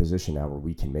 we're in a position now where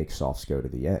we can make softs go to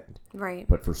the end. Right.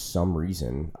 But for some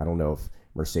reason, I don't know if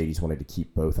Mercedes wanted to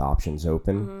keep both options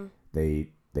open. Mm-hmm.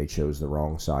 They chose the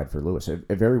wrong side for Lewis. It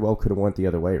very well could have went the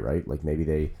other way, right? Like maybe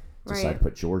they decided to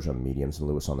put George on the mediums and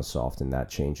Lewis on the soft, and that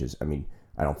changes. I mean,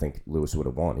 I don't think Lewis would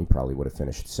have won. He probably would have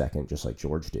finished second, just like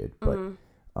George did. But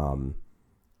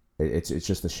it's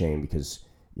just a shame because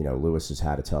Lewis has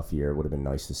had a tough year. It would have been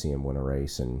nice to see him win a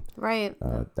race, and Right.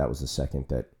 that was the second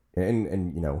that,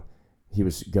 and he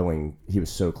was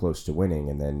so close to winning,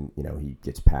 and then he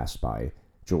gets passed by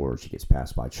George, he gets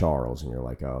passed by Charles, and you're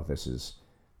like, oh,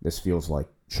 this feels like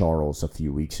Charles a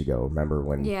few weeks ago. Remember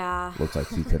when it looked like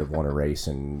he could have won a race,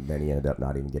 and then he ended up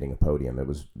not even getting a podium? It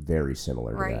was very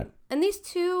similar to that. And these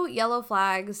two yellow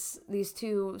flags, these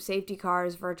two safety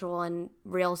cars, virtual and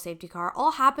real safety car,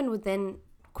 all happened within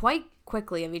quite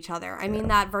quickly of each other. I mean,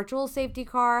 that virtual safety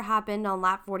car happened on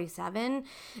lap 47,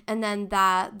 and then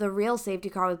the real safety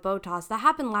car with Bottas, that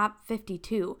happened lap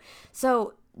 52.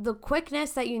 So the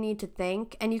quickness that you need to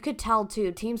think, and you could tell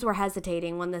too, teams were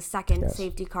hesitating when the second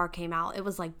safety car came out. It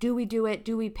was like, do we do it?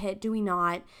 Do we pit? Do we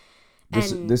not?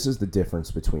 This is the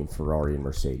difference between Ferrari and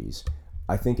Mercedes.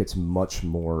 I think it's much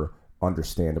more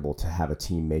understandable to have a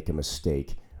team make a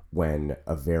mistake when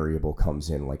a variable comes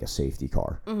in, like a safety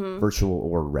car, virtual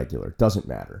or regular, doesn't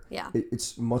matter. Yeah.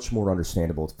 It's much more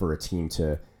understandable for a team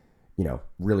to,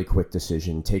 really quick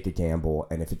decision, take a gamble,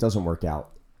 and if it doesn't work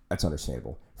out, that's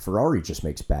understandable. Ferrari just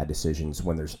makes bad decisions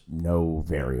when there's no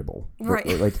variable. Right.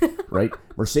 Right?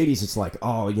 Mercedes, it's like,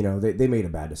 oh, they made a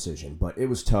bad decision, but it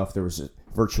was tough. There was a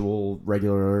virtual,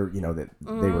 regular, that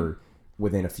they were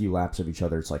within a few laps of each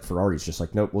other. It's like Ferrari's just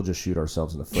like, nope, we'll just shoot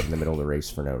ourselves in the foot in the middle of the race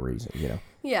for no reason,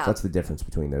 Yeah. So that's the difference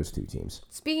between those two teams.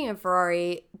 Speaking of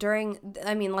Ferrari,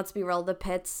 let's be real, the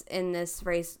pits in this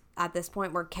race at this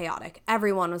point were chaotic.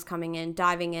 Everyone was coming in,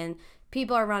 diving in.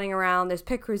 People are running around. There's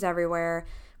pit crews everywhere.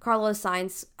 Carlos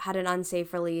Sainz had an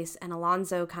unsafe release, and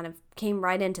Alonso kind of came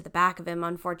right into the back of him,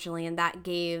 unfortunately, and that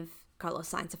gave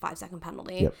Carlos Sainz a 5-second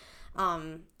penalty. Yep.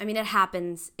 It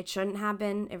happens. It shouldn't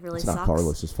happen. It really sucks. It's not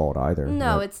Carlos's fault either.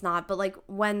 No, it's not. But like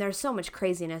when there's so much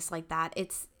craziness like that,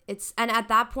 it's and at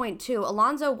that point too,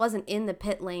 Alonso wasn't in the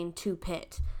pit lane to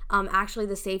pit. Actually,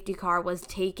 the safety car was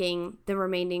taking the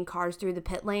remaining cars through the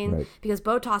pit lane because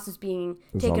Bottas was being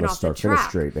taken off the track.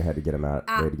 Straight. They had to get him out.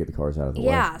 They had to get the cars out of the way.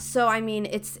 Yeah, so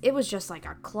it was just like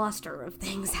a cluster of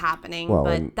things happening,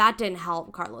 but that didn't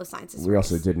help Carlos Sainz's race. We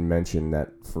also didn't mention that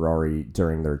Ferrari,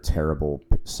 during their terrible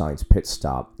Sainz pit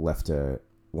stop, left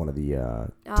one of the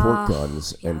torque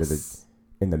guns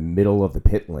in the middle of the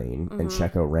pit lane, and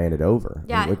Checo ran it over.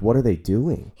 Yeah. Like, what are they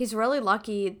doing? He's really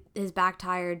lucky his back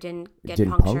tire didn't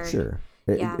puncture.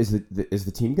 Yeah. Is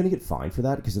the team going to get fined for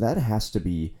that? Because that has to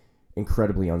be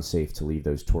incredibly unsafe to leave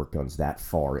those torque guns that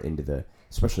far into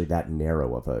especially that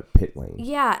narrow of a pit lane.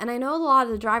 Yeah, and I know a lot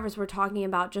of the drivers were talking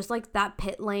about just like that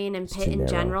pit lane and pit in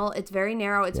general. It's very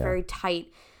narrow. It's very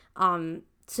tight.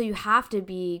 So you have to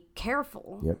be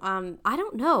careful. Yep. I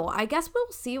don't know. I guess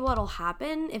we'll see what'll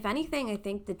happen. If anything, I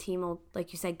think the team will,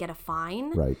 like you said, get a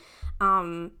fine. Right.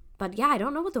 But yeah, I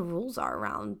don't know what the rules are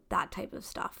around that type of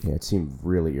stuff. Yeah, it seemed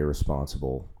really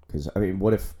irresponsible. Because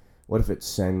what if it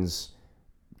sends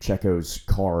Checo's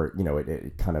car?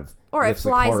 It kind of or it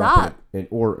flies up.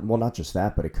 Or not just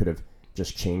that, but it could have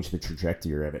just changed the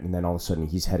trajectory of it, and then all of a sudden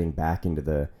he's heading back into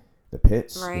the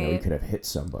pits. Right. He could have hit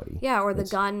somebody. Yeah, or the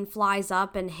gun flies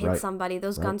up and hits somebody.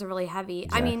 Those guns are really heavy.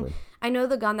 Exactly. I know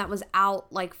the gun that was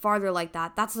out like farther like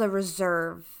that, that's the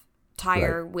reserve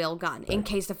tire wheel gun in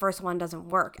case the first one doesn't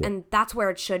work. Yep. And that's where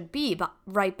it should be, but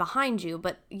right behind you.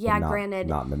 But granted,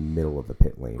 not in the middle of the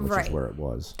pit lane, which is where it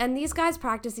was. And these guys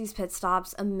practice these pit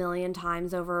stops a million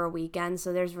times over a weekend,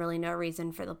 so there's really no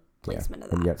reason for the placement of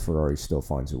that. And yet Ferrari still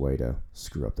finds a way to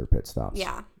screw up their pit stops.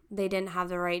 Yeah. They didn't have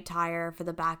the right tire for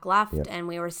the back left, and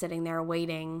we were sitting there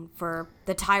waiting for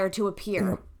the tire to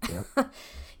appear. Yep.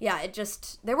 Yeah,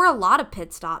 there were a lot of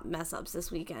pit stop mess ups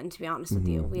this weekend, to be honest with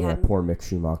you. Poor Mick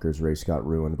Schumacher's race got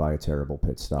ruined by a terrible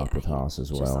pit stop with Haas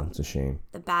as well. It's a shame.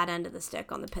 The bad end of the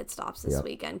stick on the pit stops this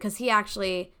weekend, because he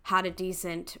actually had a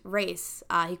decent race.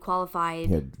 He qualified.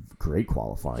 He had great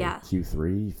qualifying. Yeah.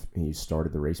 Q3, he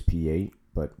started the race P8.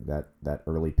 But that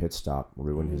early pit stop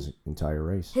ruined his entire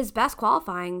race. His best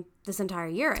qualifying this entire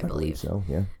year, I believe. So,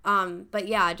 yeah. But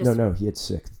yeah, No, he had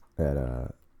 6th at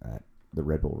the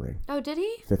Red Bull Ring. Oh, did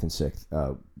he? 5th and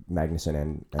 6th. Magnussen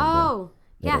and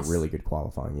yes. Had a really good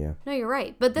qualifying, yeah. No, you're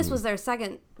right. But this was their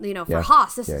second, for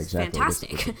Haas. This is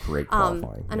fantastic. This great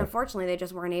qualifying. And unfortunately, they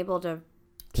just weren't able to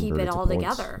keep it all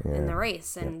together in the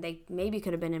race, and they maybe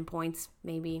could have been in points,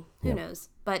 maybe, who knows.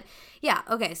 But yeah,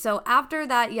 okay, so after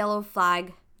that yellow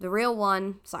flag,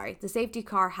 the safety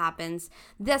car happens.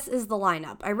 This is the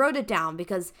lineup. I wrote it down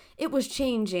because it was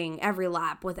changing every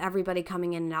lap with everybody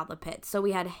coming in and out of the pit. So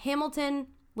we had Hamilton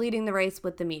leading the race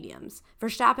with the mediums,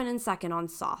 Verstappen in second on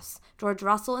softs, George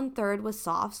Russell in third with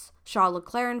softs, Charles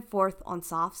Leclerc in fourth on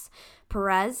softs,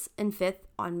 Perez in fifth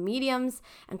on mediums,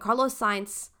 and Carlos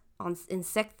Sainz in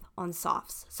sixth on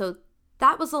softs. So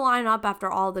that was the lineup after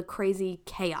all the crazy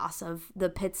chaos of the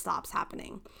pit stops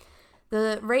happening.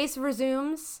 The race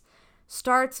resumes,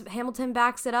 starts, Hamilton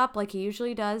backs it up like he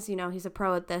usually does. You know, he's a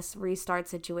pro at this restart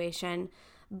situation.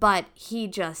 But he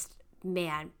just,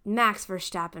 man, Max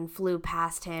Verstappen flew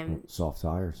past him. Soft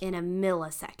tires. In a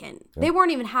millisecond. Yeah. They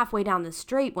weren't even halfway down the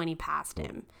straight when he passed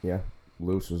him. Yeah.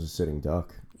 Lewis was a sitting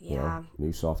duck. Yeah. You know,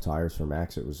 new soft tires for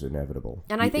Max, it was inevitable.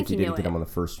 And I think he knew it. If he didn't get him on the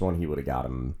first one, he would have got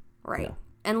him. Right. You know,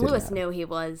 and Lewis knew he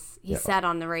said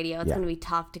on the radio, it's going to be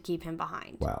tough to keep him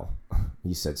behind. Wow.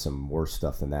 He said some worse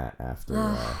stuff than that after.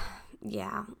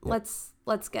 Yeah.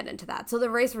 Let's get into that. So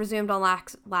the race resumed on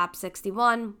lap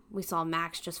 61. We saw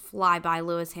Max just fly by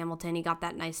Lewis Hamilton. He got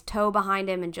that nice toe behind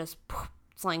him and just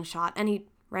slingshot. And he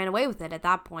ran away with it at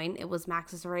that point. It was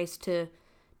Max's race to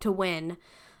win.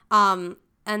 And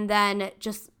then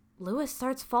just Lewis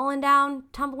starts tumbling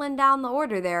down the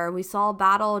order there. We saw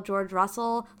battle George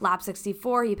Russell, lap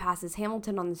 64. He passes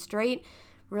Hamilton on the straight.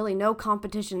 Really no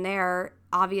competition there.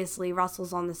 Obviously,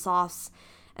 Russell's on the softs.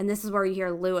 And this is where you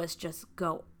hear Lewis just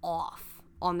go off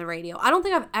on the radio. I don't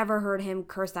think I've ever heard him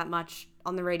curse that much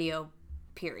on the radio,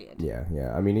 period. Yeah.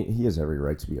 I mean, he has every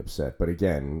right to be upset. But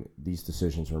again, these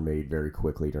decisions were made very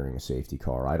quickly during a safety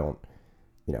car. I don't,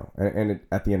 you know, and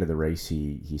at the end of the race,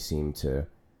 he seemed to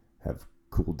have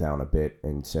cooled down a bit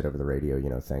and said over the radio, you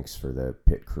know, thanks for the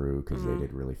pit crew because they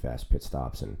did really fast pit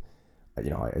stops. And, you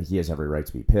know, he has every right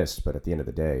to be pissed. But at the end of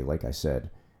the day, like I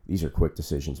said, these are quick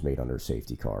decisions made under a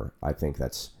safety car. I think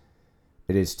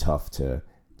it is tough to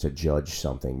judge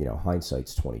something. You know,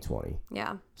 hindsight's 20/20.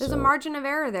 Yeah, there's a margin of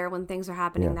error there when things are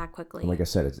happening that quickly. And like I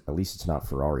said, at least it's not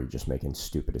Ferrari just making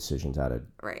stupid decisions out of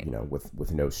you know,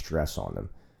 with no stress on them.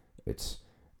 It's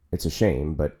a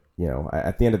shame, but you know,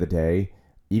 at the end of the day,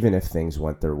 even if things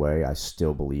went their way, I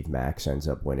still believe Max ends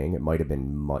up winning. It might have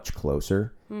been much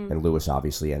closer, and Lewis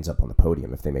obviously ends up on the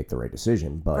podium if they make the right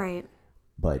decision.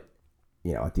 But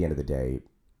you know, at the end of the day,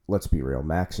 let's be real.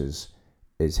 Max is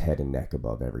head and neck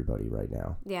above everybody right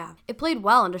now. Yeah. It played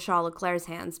well into Charles Leclerc's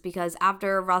hands because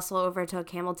after Russell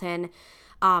overtook Hamilton,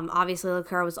 obviously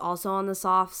Leclerc was also on the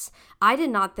softs. I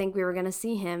did not think we were going to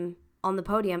see him on the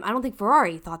podium. I don't think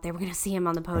Ferrari thought they were going to see him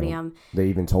on the podium. They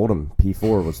even told him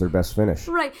P4 was their best finish.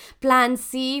 Right. Plan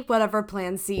C, whatever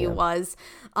Plan C was,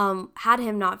 had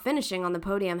him not finishing on the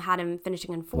podium, had him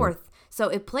finishing in fourth. So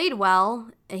it played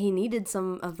well, and he needed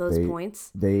some of those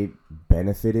points. They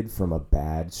benefited from a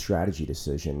bad strategy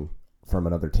decision from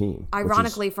another team.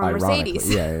 Ironically from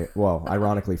Mercedes. Yeah, well,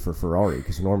 ironically for Ferrari,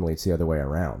 because normally it's the other way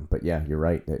around. But yeah, you're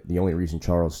right. The only reason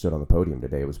Charles stood on the podium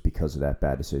today was because of that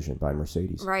bad decision by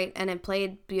Mercedes. Right, and it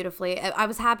played beautifully. I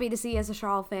was happy to see as a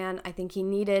Charles fan. I think he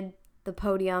needed the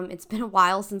podium. It's been a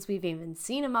while since we've even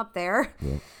seen him up there,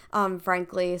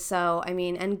 frankly. So, I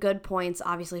mean, and good points.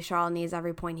 Obviously, Charles needs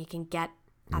every point he can get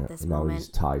at this moment. He's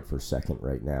tied for second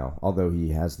right now, although he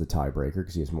has the tiebreaker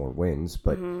because he has more wins,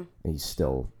 but he's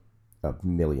still a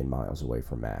million miles away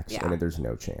from Max, and there's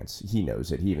no chance. He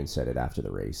knows it. He even said it after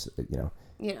the race. You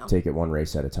know, take it one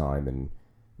race at a time, and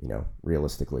you know,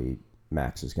 realistically,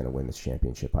 Max is going to win this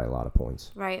championship by a lot of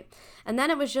points. Right. And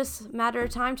then it was just a matter of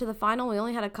time to the final. We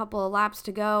only had a couple of laps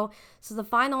to go. So the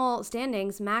final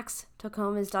standings, Max took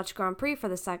home his Dutch Grand Prix for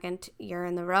the second year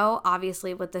in a row.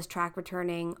 Obviously, with this track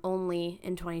returning only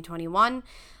in 2021.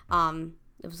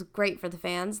 It was great for the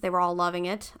fans. They were all loving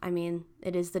it. I mean,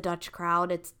 it is the Dutch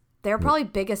crowd. It's their probably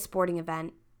biggest sporting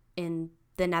event in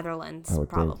the Netherlands,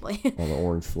 probably. All the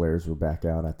orange flares were back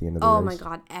out at the end of the race. Oh my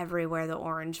God, everywhere the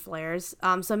orange flares.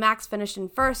 So Max finished in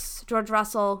first. George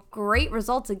Russell, great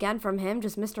results again from him,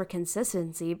 just Mr.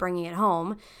 Consistency, bringing it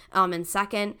home. In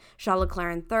second, Charles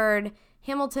Leclerc in third,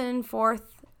 Hamilton in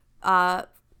fourth.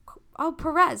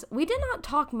 Perez. We did not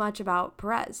talk much about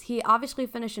Perez. He obviously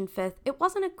finished in fifth. It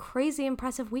wasn't a crazy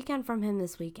impressive weekend from him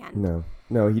this weekend.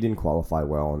 No, he didn't qualify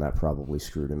well, and that probably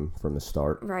screwed him from the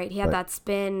start. Right, he had that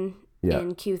spin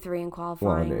in Q3 in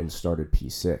qualifying. Well, and started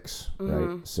P6,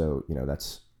 right? So, you know,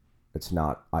 it's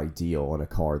not ideal in a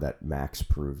car that Max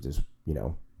proved is, you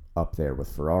know, up there with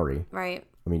Ferrari. Right.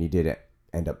 I mean, he did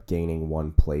end up gaining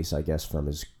one place, I guess, from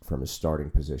his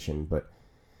starting position. But,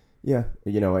 yeah,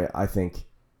 you know, I think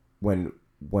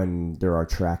when there are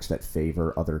tracks that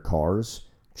favor other cars,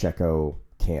 Checo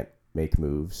can't make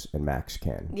moves and Max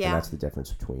can. Yeah. And that's the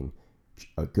difference between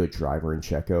a good driver in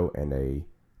Checo and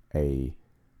a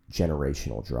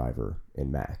generational driver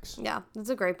in Max. Yeah, that's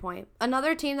a great point.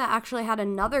 Another team that actually had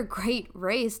another great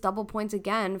race, double points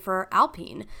again for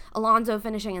Alpine. Alonso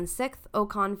finishing in 6th,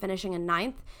 Ocon finishing in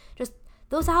 9th. Just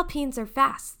those Alpines are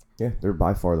fast. Yeah, they're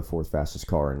by far the fourth fastest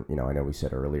car. And, you know, I know we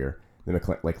said earlier,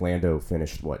 like Lando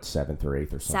finished, 7th or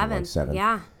 8th or something? 7th, like 7th.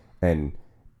 yeah. And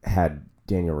had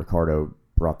Daniel Ricciardo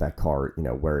brought that car,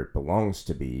 where it belongs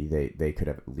to be, they could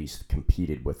have at least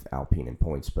competed with Alpine in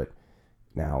points. But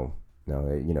now,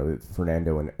 no,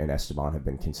 Fernando and Esteban have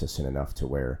been consistent enough to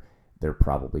where they're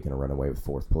probably going to run away with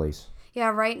 4th place. Yeah,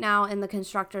 right now in the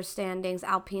constructor standings,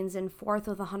 Alpine's in 4th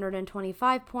with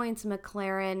 125 points,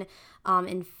 McLaren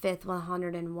in 5th with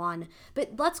 101.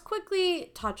 But let's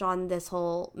quickly touch on this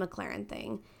whole McLaren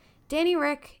thing. Danny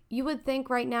Rick, you would think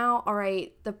right now, all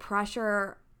right, the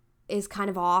pressure is kind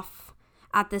of off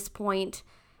at this point.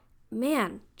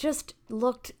 Man, just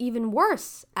looked even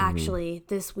worse, actually,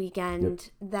 this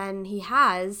weekend than he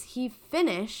has. He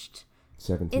finished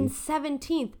 17th. in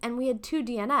 17th, and we had 2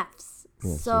 DNFs.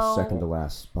 Yeah, so second to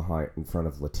last in front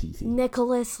of Latifi.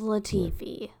 Nicholas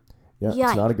Latifi. Yeah,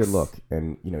 it's not a good look.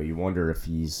 And, you wonder if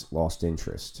he's lost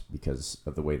interest because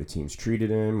of the way the team's treated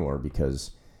him or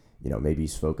because, maybe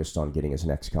he's focused on getting his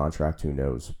next contract. Who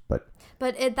knows? But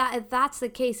if that's the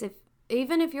case,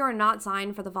 even if you're not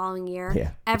signed for the following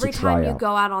year, every time you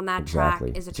go out on that track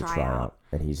is a tryout.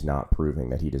 And he's not proving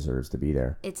that he deserves to be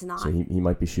there. It's not. So he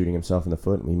might be shooting himself in the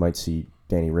foot, and we might see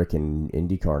Danny Rick in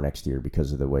IndyCar next year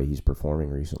because of the way he's performing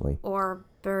recently. Or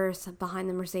burst behind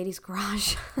the Mercedes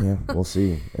garage. Yeah, we'll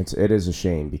see. It is a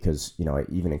shame because,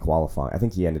 even in qualifying, I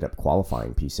think he ended up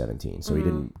qualifying P17, so he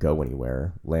didn't go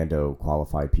anywhere. Lando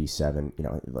qualified P7.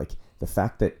 Like the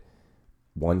fact that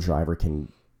one driver can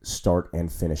start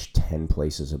and finish 10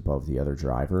 places above the other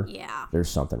driver. Yeah. There's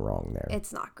something wrong there.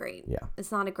 It's not great. Yeah.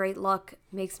 It's not a great look.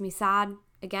 Makes me sad,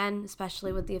 again,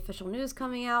 especially with the official news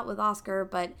coming out with Oscar,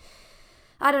 but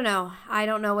I don't know. I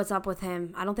don't know what's up with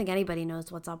him. I don't think anybody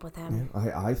knows what's up with him.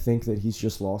 Yeah, I think that he's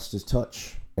just lost his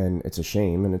touch, and it's a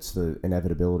shame, and it's the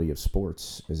inevitability of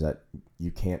sports, is that you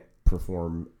can't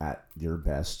perform at your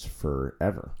best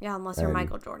forever. Yeah, unless you're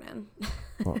Michael Jordan.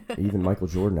 Well, even Michael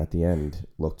Jordan at the end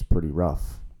looked pretty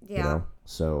rough. Yeah.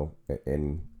 So,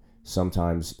 and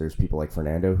sometimes there's people like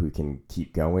Fernando who can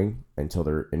keep going until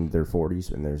they're in their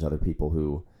 40s, and there's other people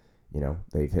who,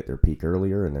 they've hit their peak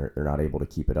earlier and they're not able to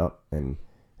keep it up. And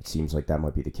it seems like that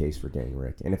might be the case for Danny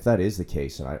Rick. And if that is the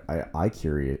case, and I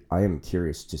am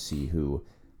curious to see who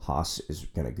Haas is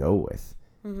going to go with,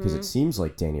 because it seems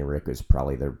like Danny Rick is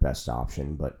probably their best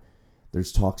option, but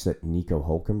there's talks that Nico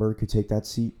Hülkenberg could take that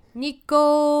seat.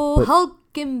 Hülkenberg.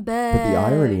 But the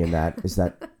irony in that is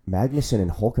that Magnussen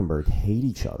and Hülkenberg hate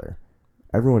each other.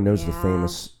 Everyone knows the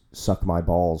famous "suck my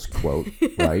balls" quote,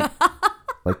 right?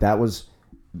 Like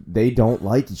they don't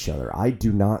like each other. I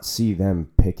do not see them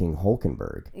picking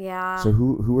Hülkenberg. Yeah. So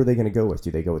who are they going to go with?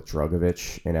 Do they go with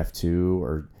Drugovich in F2,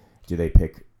 or do they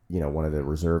pick, one of the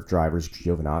reserve drivers,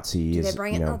 Giovinazzi? Do they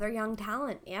bring in other young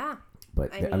talent? Yeah.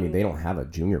 But I mean, they don't have a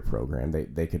junior program.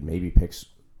 They could maybe pick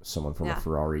someone from a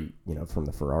Ferrari, from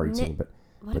the Ferrari team. But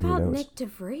what about Nick De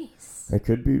Vries? It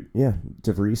could be,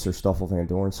 De Vries or Stoffel Van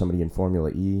Dorn, somebody in Formula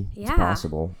E. It's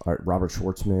possible. Or Robert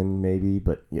Schwartzman, maybe.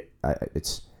 But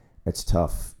it's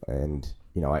tough. And,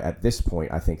 at this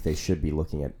point, I think they should be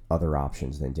looking at other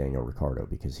options than Daniel Ricciardo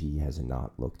because he has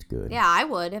not looked good. Yeah, I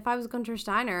would. If I was Gunter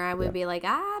Steiner, I would be like,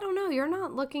 I don't know. You're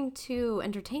not looking too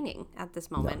entertaining at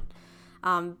this moment.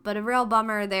 No. But a real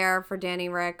bummer there for Danny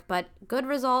Rick. But good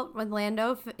result with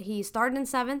Lando. He started in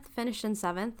 7th, finished in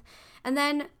 7th. And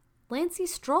then Lance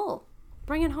Stroll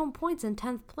bringing home points in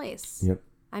 10th place. Yep.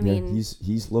 I mean,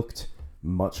 he's looked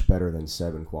much better than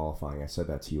Seb in qualifying. I said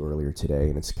that to you earlier today,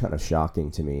 and it's kind of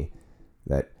shocking to me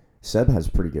that Seb has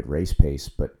pretty good race pace,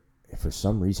 but for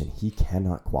some reason he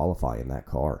cannot qualify in that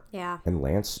car. Yeah. And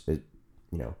Lance,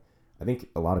 I think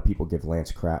a lot of people give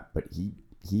Lance crap, but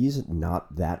he's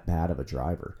not that bad of a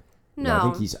driver. No.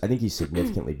 I think he's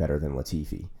significantly better than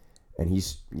Latifi. And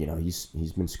he's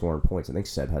been scoring points. I think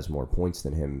Seb has more points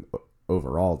than him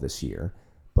overall this year.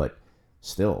 But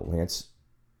still, Lance,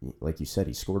 like you said,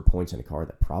 he scored points in a car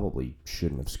that probably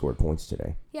shouldn't have scored points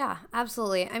today. Yeah,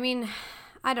 absolutely. I mean,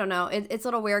 I don't know. It's a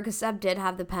little weird because Seb did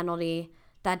have the penalty.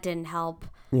 That didn't help.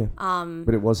 Yeah.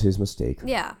 But it was his mistake.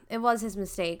 Yeah, it was his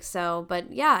mistake. So,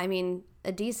 but yeah, I mean,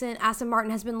 a decent Aston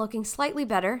Martin has been looking slightly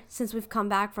better since we've come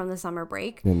back from the summer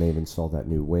break. And they've installed that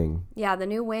new wing. Yeah, the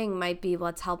new wing might be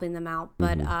what's helping them out.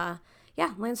 But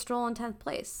yeah, Lance Stroll in 10th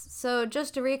place. So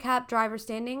just to recap driver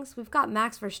standings, we've got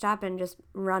Max Verstappen just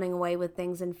running away with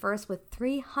things in first with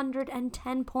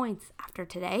 310 points after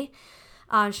today.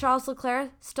 Charles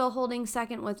Leclerc still holding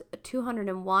second with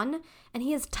 201, and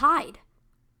he is tied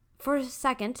for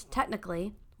second,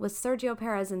 technically, with Sergio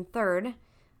Perez in third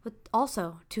with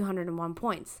also 201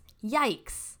 points.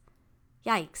 Yikes.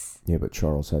 Yeah, but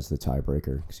Charles has the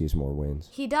tiebreaker because he has more wins.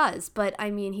 He does, but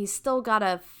I mean, he's still got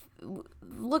to...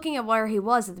 Looking at where he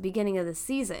was at the beginning of the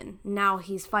season, now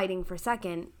he's fighting for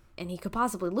second, and he could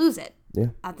possibly lose it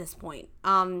at this point.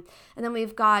 And then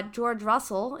we've got George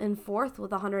Russell in 4th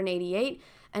with 188,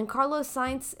 and Carlos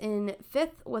Sainz in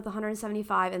 5th with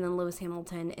 175, and then Lewis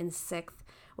Hamilton in 6th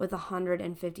with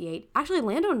 158. Actually,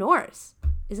 Lando Norris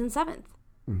is in 7th.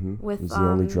 He's the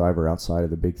only driver outside of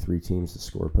the big 3 teams to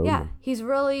score a podium. Yeah, he's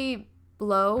really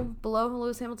below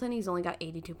Lewis Hamilton. He's only got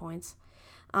 82 points.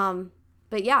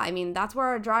 But yeah, I mean, that's where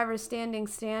our drivers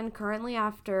stand currently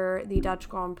after the Dutch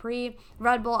Grand Prix.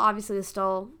 Red Bull obviously is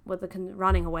still with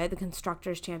running away the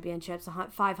Constructors' Championships,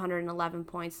 511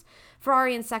 points.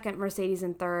 Ferrari in 2nd, Mercedes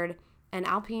in 3rd, and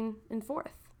Alpine in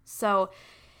 4th. So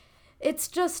it's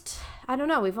just, I don't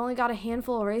know. We've only got a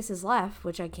handful of races left,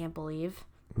 which I can't believe.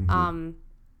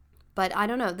 But I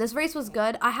don't know. This race was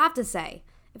good. I have to say,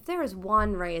 if there is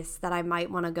one race that I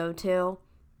might want to go to,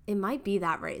 it might be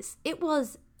that race. It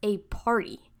was a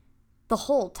party the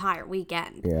whole entire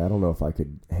weekend. Yeah, I don't know if I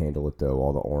could handle it, though.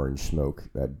 All the orange smoke,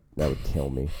 that would kill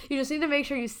me. You just need to make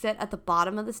sure you sit at the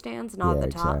bottom of the stands, not at the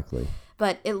top. Exactly.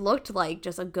 But it looked like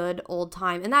just a good old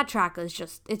time. And that track is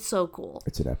just, it's so cool.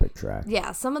 It's an epic track.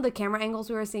 Yeah, some of the camera angles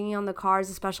we were seeing on the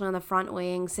cars, especially on the front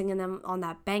wing, singing them on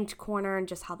that banked corner, and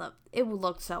just how it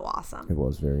looked so awesome. It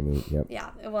was very neat, yep.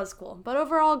 Yeah, it was cool. But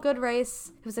overall, good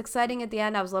race. It was exciting at the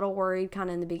end. I was a little worried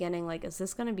kind of in the beginning, like, is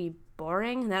this going to be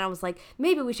boring? And then I was like,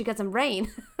 maybe we should get some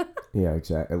rain. Yeah,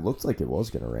 exactly. It looked like it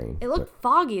was going to rain. It looked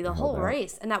foggy the whole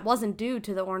race, and that wasn't due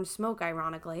to the orange smoke,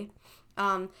 ironically.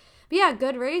 But yeah,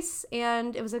 good race,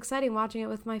 and it was exciting watching it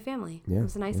with my family. Yeah, it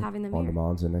was nice having them on here. On to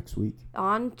Monza next week.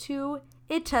 On to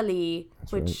Italy,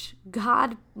 That's which,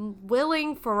 God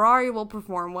willing, Ferrari will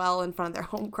perform well in front of their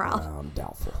home crowd. I'm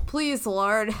doubtful. Please,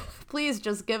 Lord, please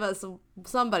just give us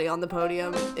somebody on the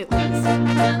podium, at least.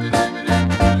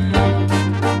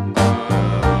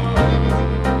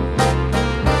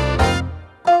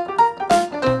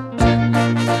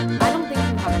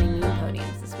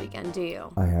 Do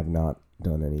you? I have not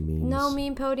done any memes. No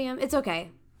meme podium? It's okay.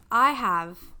 I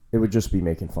have. It would just be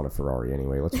making fun of Ferrari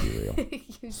anyway, let's be real.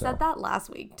 You said that last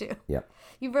week, too. Yep.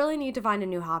 You really need to find a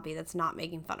new hobby that's not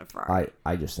making fun of Ferrari.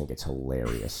 I just think it's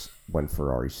hilarious when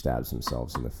Ferrari stabs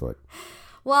themselves in the foot.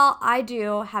 Well, I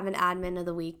do have an admin of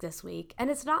the week this week, and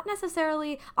it's not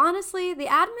necessarily, honestly, the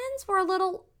admins were a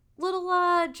little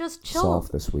just chill.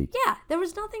 Soft this week. Yeah, there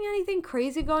was anything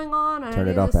crazy going on Turn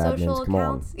any it of up, the social admins. Come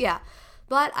accounts. on. Yeah.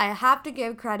 But I have to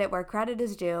give credit where credit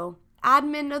is due.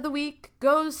 Admin of the week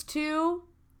goes to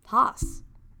Haas.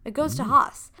 It goes to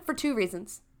Haas for 2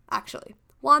 reasons, actually.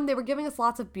 One, they were giving us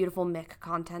lots of beautiful Mick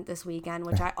content this weekend,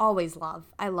 which I always love.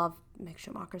 I love Mick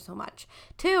Schumacher so much.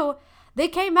 2, they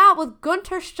came out with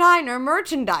Gunther Steiner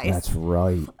merchandise. That's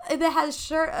right. It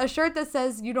has a shirt that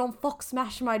says, "You don't fuck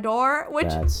smash my door," which...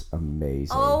 That's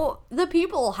amazing. Oh, the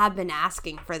people have been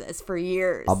asking for this for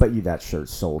years. I'll bet you that shirt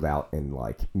sold out in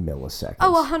like milliseconds.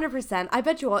 Oh, 100%. I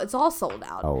bet you it's all sold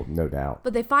out. Oh, no doubt.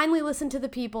 But they finally listened to the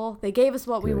people. They gave us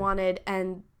what we wanted,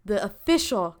 and the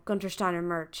official Gunther Steiner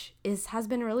merch has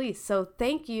been released. So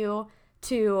thank you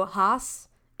to Haas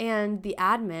and the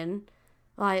admin.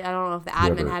 Well, I don't know if the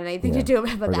admin had anything to do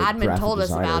with it, but the admin told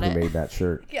us about it. Who made that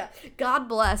shirt. Yeah. God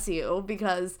bless you,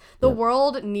 because the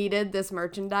world needed this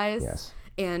merchandise. Yes.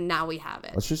 And now we have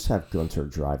it. Let's just have Gunther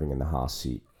driving in the Haas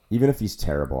seat. Even if he's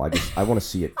terrible, I want to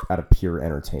see it out of pure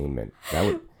entertainment. That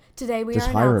would Today we just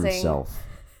are hire announcing himself.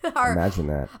 Imagine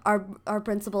that. Our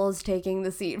principal is taking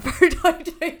the seat for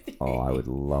 2023. Oh, I would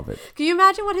love it. Can you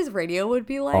imagine what his radio would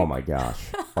be like? Oh my gosh.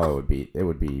 Oh, it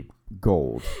would be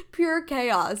gold. Pure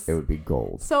chaos. It would be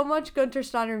gold. So much Gunther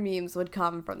Steiner memes would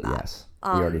come from that. Yes. We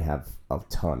already have a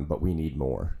ton, but we need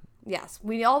more. Yes.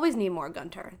 We always need more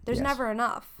Gunther. There's never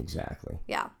enough. Exactly.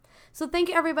 Yeah. So thank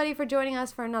you, everybody, for joining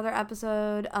us for another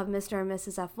episode of Mr. and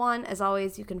Mrs. F1. As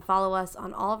always, you can follow us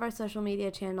on all of our social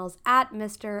media channels at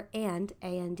Mr. and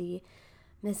A&D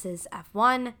Mrs.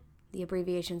 F1. The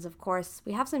abbreviations, of course.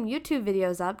 We have some YouTube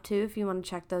videos up, too, if you want to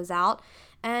check those out.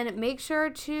 And make sure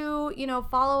to,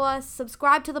 follow us,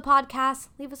 subscribe to the podcast,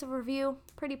 leave us a review.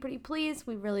 Pretty please.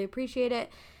 We really appreciate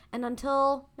it. And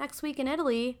until next week in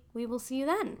Italy, we will see you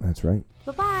then. That's right.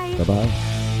 Bye-bye.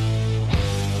 Bye-bye.